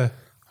lady. Yeah.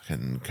 I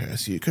can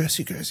curse you, curse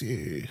you, curse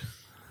you.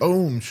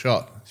 Boom,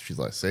 shot. She's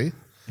like, see?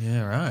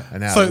 Yeah, right.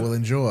 And now it will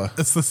endure.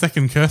 It's the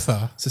second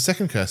cursor. It's the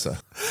second cursor.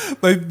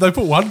 They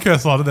put one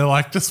curse on and they're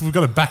like, we've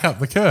got to back up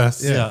the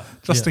curse. Yeah.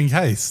 Just in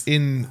case.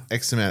 In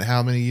X amount,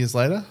 how many years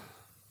later?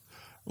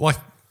 Like,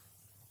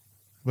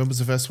 when was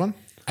the first one?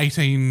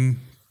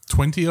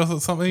 1820 or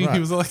something. Right. He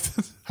was elected.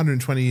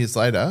 120 years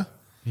later.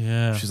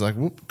 Yeah. She's like,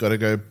 whoop, got to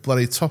go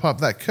bloody top up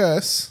that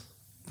curse.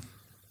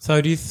 So are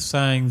you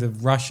saying the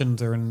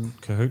Russians are in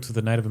cahoots with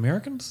the Native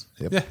Americans?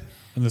 Yep. Yeah.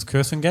 In this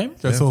cursing game?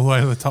 Goes all the way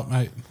to the top,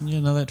 mate.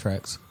 Yeah, no, that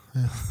tracks.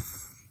 Yeah.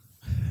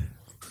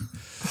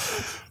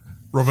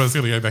 Robbo's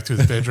going to go back to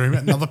his bedroom.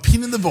 Another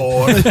pin in the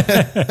board.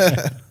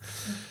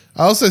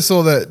 I also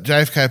saw that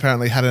JFK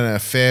apparently had an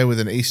affair with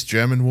an East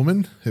German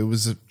woman who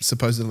was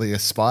supposedly a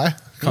spy,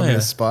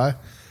 communist spy.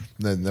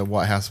 And then the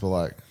White House were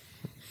like,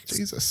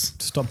 Jesus.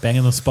 Stop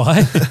banging the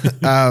spy.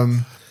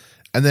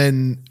 And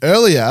then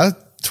earlier,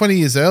 20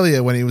 years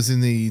earlier, when he was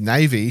in the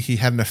Navy, he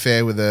had an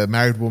affair with a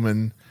married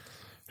woman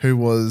who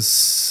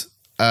was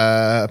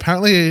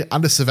apparently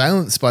under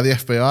surveillance by the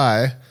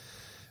FBI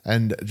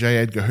and J.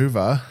 Edgar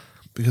Hoover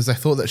because they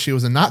thought that she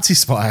was a Nazi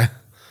spy.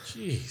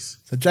 Jeez.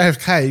 So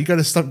JFK, you got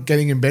to stop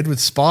getting in bed with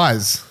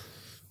spies.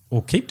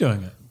 Or keep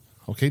doing it.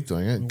 Get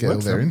all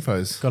their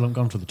infos. Got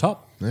them to the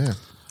top. Yeah.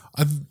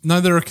 I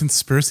know there are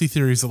conspiracy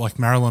theories that like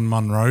Marilyn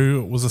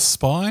Monroe was a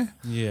spy.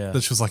 Yeah.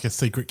 That she was like a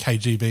secret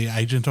KGB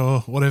agent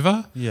or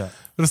whatever. Yeah.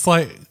 But it's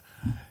like,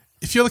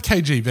 if you're the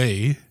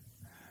KGB,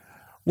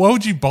 why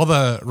would you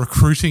bother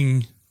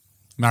recruiting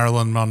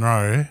Marilyn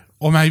Monroe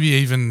or maybe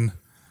even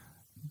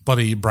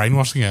bloody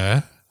brainwashing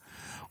her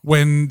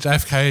when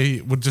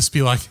JFK would just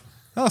be like,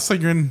 oh, so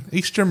you're an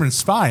East German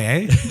spy,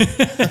 eh?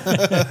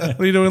 What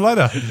are you doing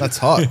later? That's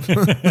hot.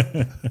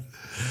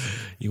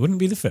 You wouldn't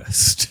be the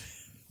first.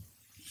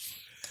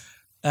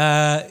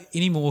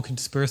 Any more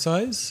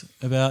conspiracies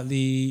about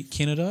the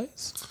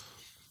Kennedys?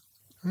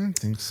 I don't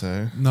think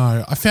so.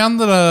 No. I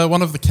found that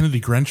one of the Kennedy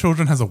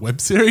grandchildren has a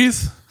web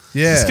series.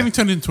 Yeah. It's getting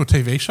turned into a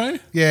TV show.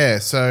 Yeah,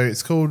 so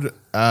it's called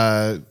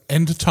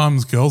End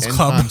Times Girls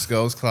Club. End Times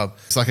Girls Club.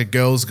 It's like a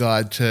girl's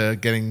guide to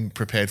getting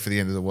prepared for the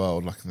end of the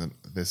world. Like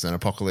there's an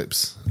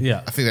apocalypse.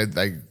 Yeah. I think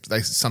they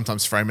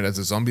sometimes frame it as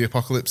a zombie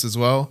apocalypse as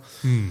well.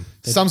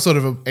 Some sort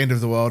of an end of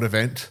the world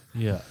event.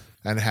 Yeah.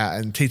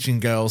 And teaching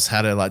girls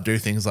how to like do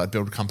things like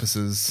build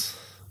compasses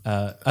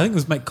I think it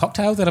was make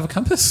cocktails out of a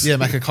compass. Yeah,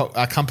 make a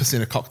compass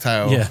in a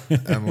cocktail. Yeah.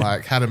 And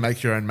like how to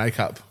make your own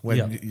makeup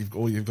when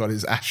all you've got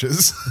is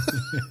ashes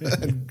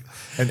and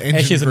engine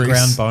ashes grease. and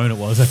ground bone. It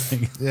was, I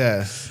think.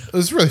 Yeah, it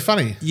was really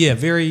funny. Yeah,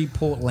 very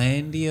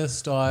Portlandia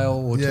style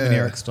or Tim and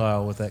Eric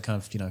style with that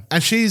kind of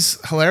And she's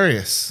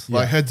hilarious.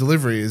 Like her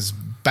delivery is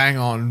bang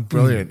on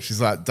brilliant.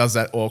 She's like does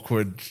that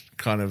awkward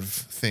kind of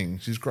thing.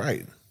 She's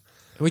great.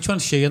 Which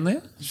one's she in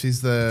there?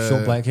 She's the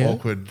short black hair,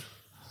 awkward,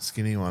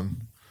 skinny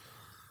one.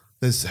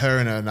 There's her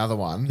in another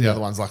one. The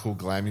other one's like all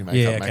glammy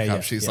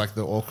makeup. She's like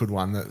the awkward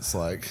one that's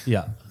like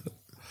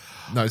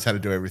knows how to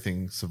do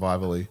everything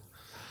survivally.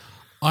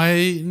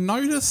 I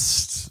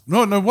noticed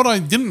what I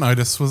didn't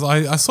notice was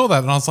I saw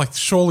that and I was like,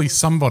 surely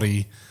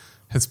somebody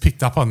has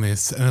picked up on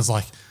this and is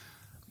like,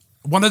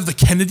 one of the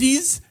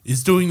Kennedys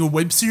is doing a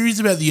web series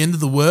about the end of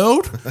the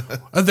world.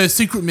 Are there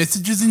secret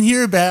messages in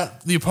here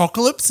about the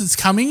apocalypse that's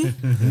coming?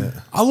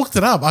 I looked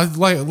it up. I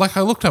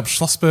looked up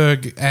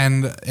Schlossberg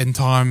and End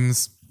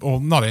Times, or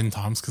not End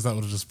Times because that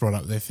would have just brought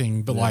up their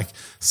thing, but like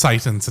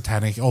Satan,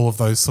 Satanic, all of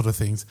those sort of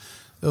things.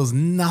 There was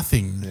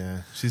nothing.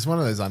 Yeah, she's one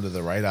of those under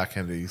the radar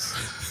Kennedys.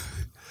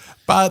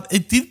 But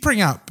it did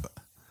bring up.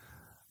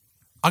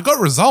 I got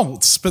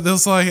results, but there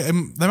was like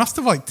they must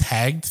have like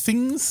tagged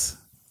things.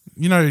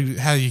 You know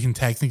how you can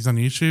tag things on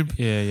YouTube?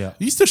 Yeah. It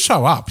used to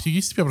show up. You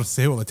used to be able to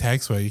see what the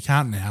tags were. You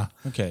can't now.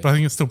 Okay. But I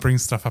think it still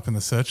brings stuff up in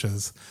the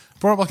searches.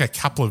 Brought up like a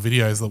couple of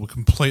videos that were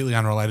completely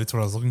unrelated to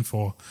what I was looking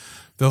for.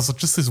 There was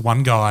just this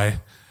one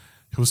guy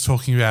who was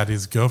talking about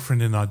his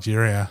girlfriend in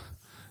Nigeria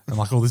and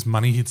like all this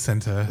money he'd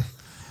sent her.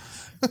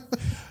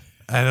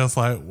 And I was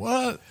like,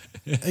 what?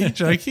 Are you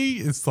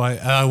joking? It's like,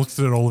 and I looked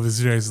at all of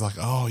his videos. It's like,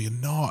 oh, you're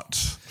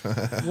not.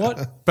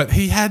 What? But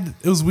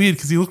it was weird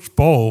because he looked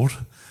bald.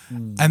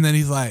 And then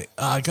he's like,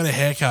 I got a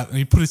haircut, and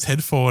he put his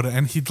head forward,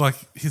 and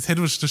his head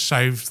was just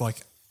shaved like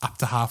up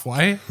to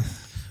halfway.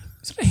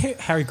 Is it a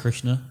Hare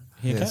Krishna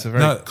haircut? Yeah, it's a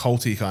very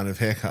culty kind of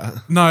haircut.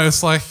 No,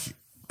 it's like,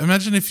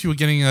 imagine if you were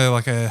getting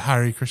a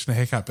Hare Krishna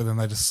haircut, but then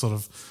they just sort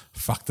of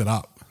fucked it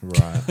up.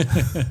 Right.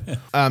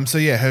 So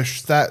yeah,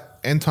 that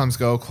End Times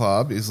Girl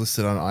Club is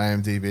listed on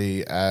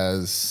IMDb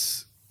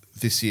as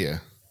this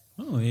year.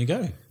 Oh, there you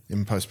go.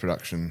 In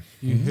post-production.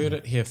 You heard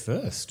it here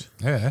first.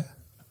 Yeah.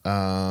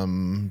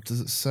 Does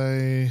it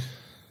say?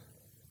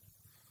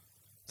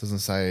 Doesn't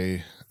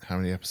say how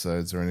many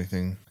episodes or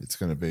anything it's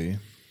going to be,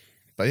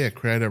 but yeah,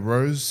 creator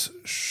Rose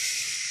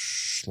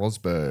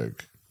Schlossberg.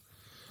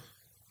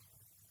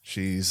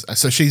 She's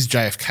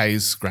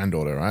JFK's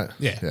granddaughter, right?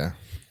 Yeah.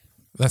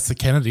 That's the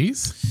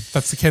Kennedys.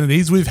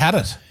 We've had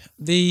it.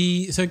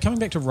 So coming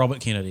back to Robert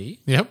Kennedy.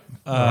 Yep.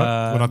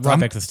 Right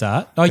back to the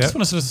start. I just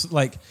want to sort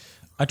of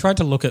I tried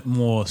to look at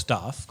more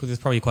stuff because there's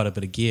probably quite a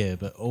bit of gear,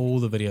 but all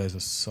the videos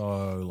are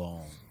so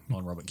long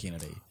on Robert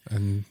Kennedy.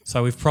 And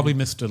so we've probably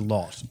missed a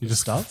lot of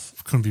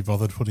stuff. Couldn't be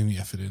bothered putting the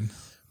effort in.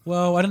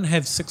 Well, I didn't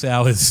have 6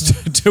 hours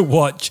to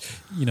watch,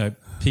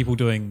 people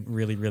doing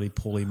really, really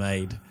poorly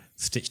made,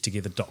 stitched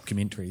together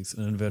documentaries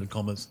in inverted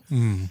commas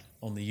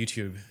on the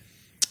YouTube.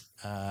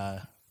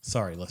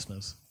 Sorry,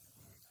 listeners.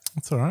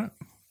 That's all right.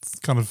 It's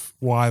kind of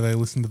why they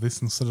listen to this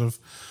instead of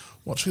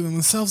watching them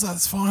themselves.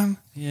 That's fine.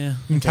 Yeah.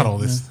 You can cut all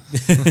this.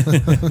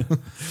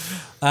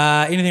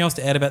 Anything else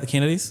to add about the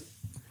Kennedys?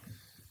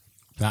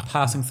 Nah.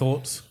 Passing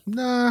thoughts?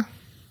 Nah.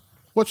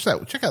 Watch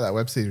that. Check out that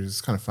web series.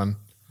 It's kind of fun.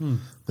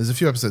 There's a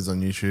few episodes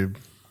on YouTube.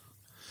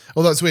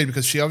 Although it's weird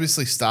because she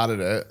obviously started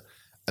it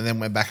and then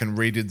went back and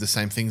redid the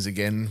same things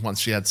again once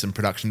she had some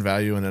production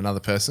value and another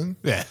person.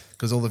 Yeah.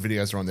 Because all the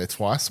videos are on there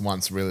twice.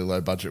 Once really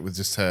low budget with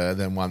just her,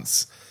 then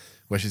once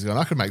where she's gone,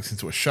 I could make this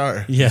into a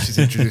show. Yeah. She's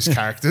introduced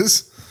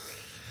characters.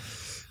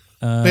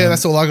 But yeah,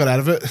 that's all I got out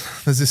of it.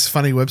 There's this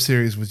funny web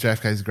series with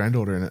JFK's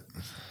granddaughter in it.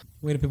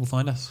 Where do people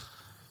find us?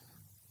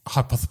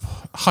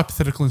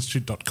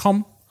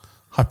 Hypotheticalinstitute.com,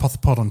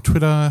 Hypothepod on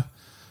Twitter.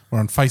 We're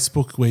on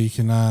Facebook where you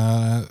can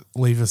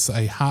leave us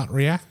a heart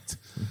react.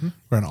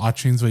 We're on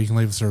iTunes where you can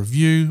leave us a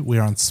review.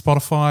 We're on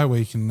Spotify where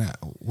you can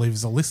leave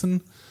us a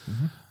listen.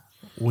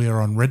 We're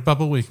on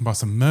Redbubble where you can buy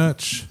some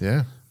merch.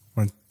 Yeah.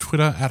 We're on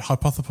Twitter at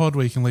Hypothepod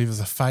where you can leave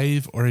us a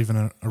fave or even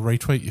a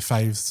retweet. Your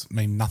faves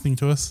mean nothing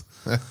to us.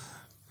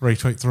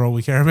 Retweets are all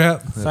we care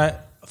about.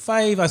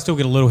 Fave, I still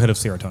get a little hit of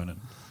serotonin.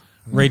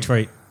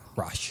 Retweet,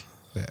 rush.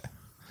 Yeah.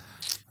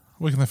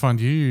 Where can they find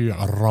you,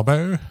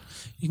 Robbo?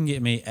 You can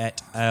get me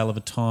at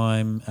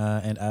aleofatime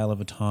and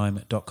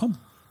aleofatime.com.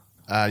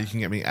 You can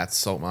get me at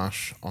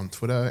Saltmarsh on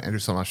Twitter, Andrew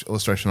Saltmarsh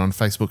Illustration on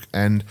Facebook,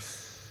 and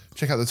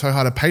check out the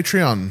Toeharder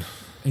Patreon.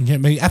 You can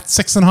get me at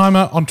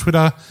Sexenheimer on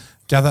Twitter.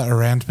 Gather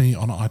around me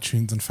on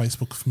iTunes and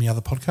Facebook for my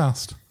other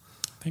podcast.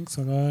 Thanks,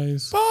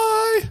 guys.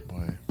 Bye.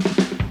 Bye.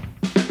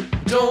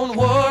 Don't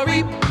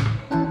worry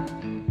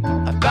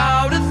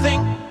about a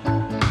thing,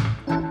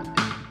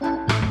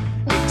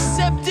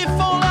 except if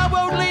all our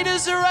world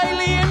leaders are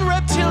alien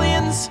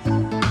reptilians.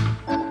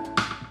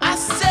 I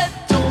said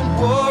don't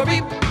worry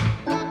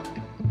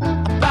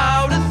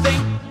about a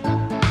thing,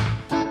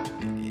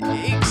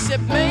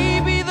 except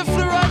maybe the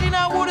fluoride in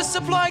our water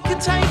supply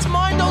contains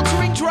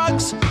mind-altering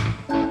drugs.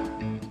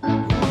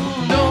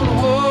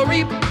 Don't worry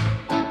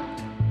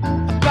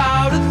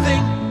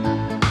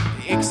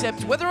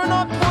except whether or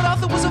not Port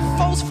Arthur was a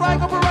false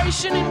flag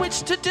operation in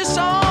which to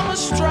disarm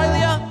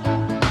Australia.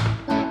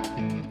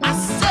 I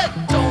said,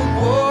 don't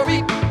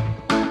worry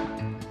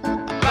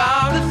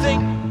about a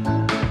thing.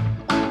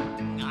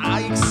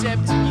 I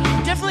accept. You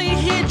can definitely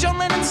hear John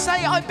Lennon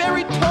say, I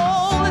buried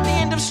Paul at the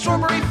end of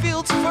Strawberry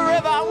Fields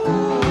forever.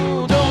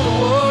 Ooh, don't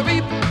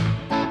worry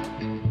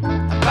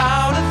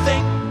about a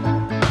thing.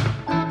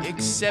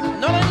 Except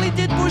not only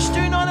did Bush do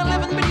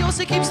 9/11, but he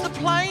also keeps the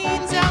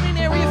planes out in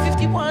Area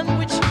 51,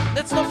 which,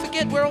 let's not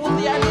forget where all of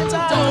the aliens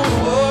are.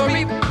 Don't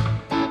worry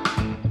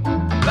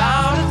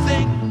about a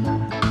thing.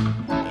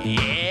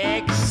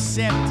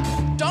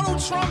 Except Donald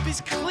Trump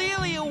is clear.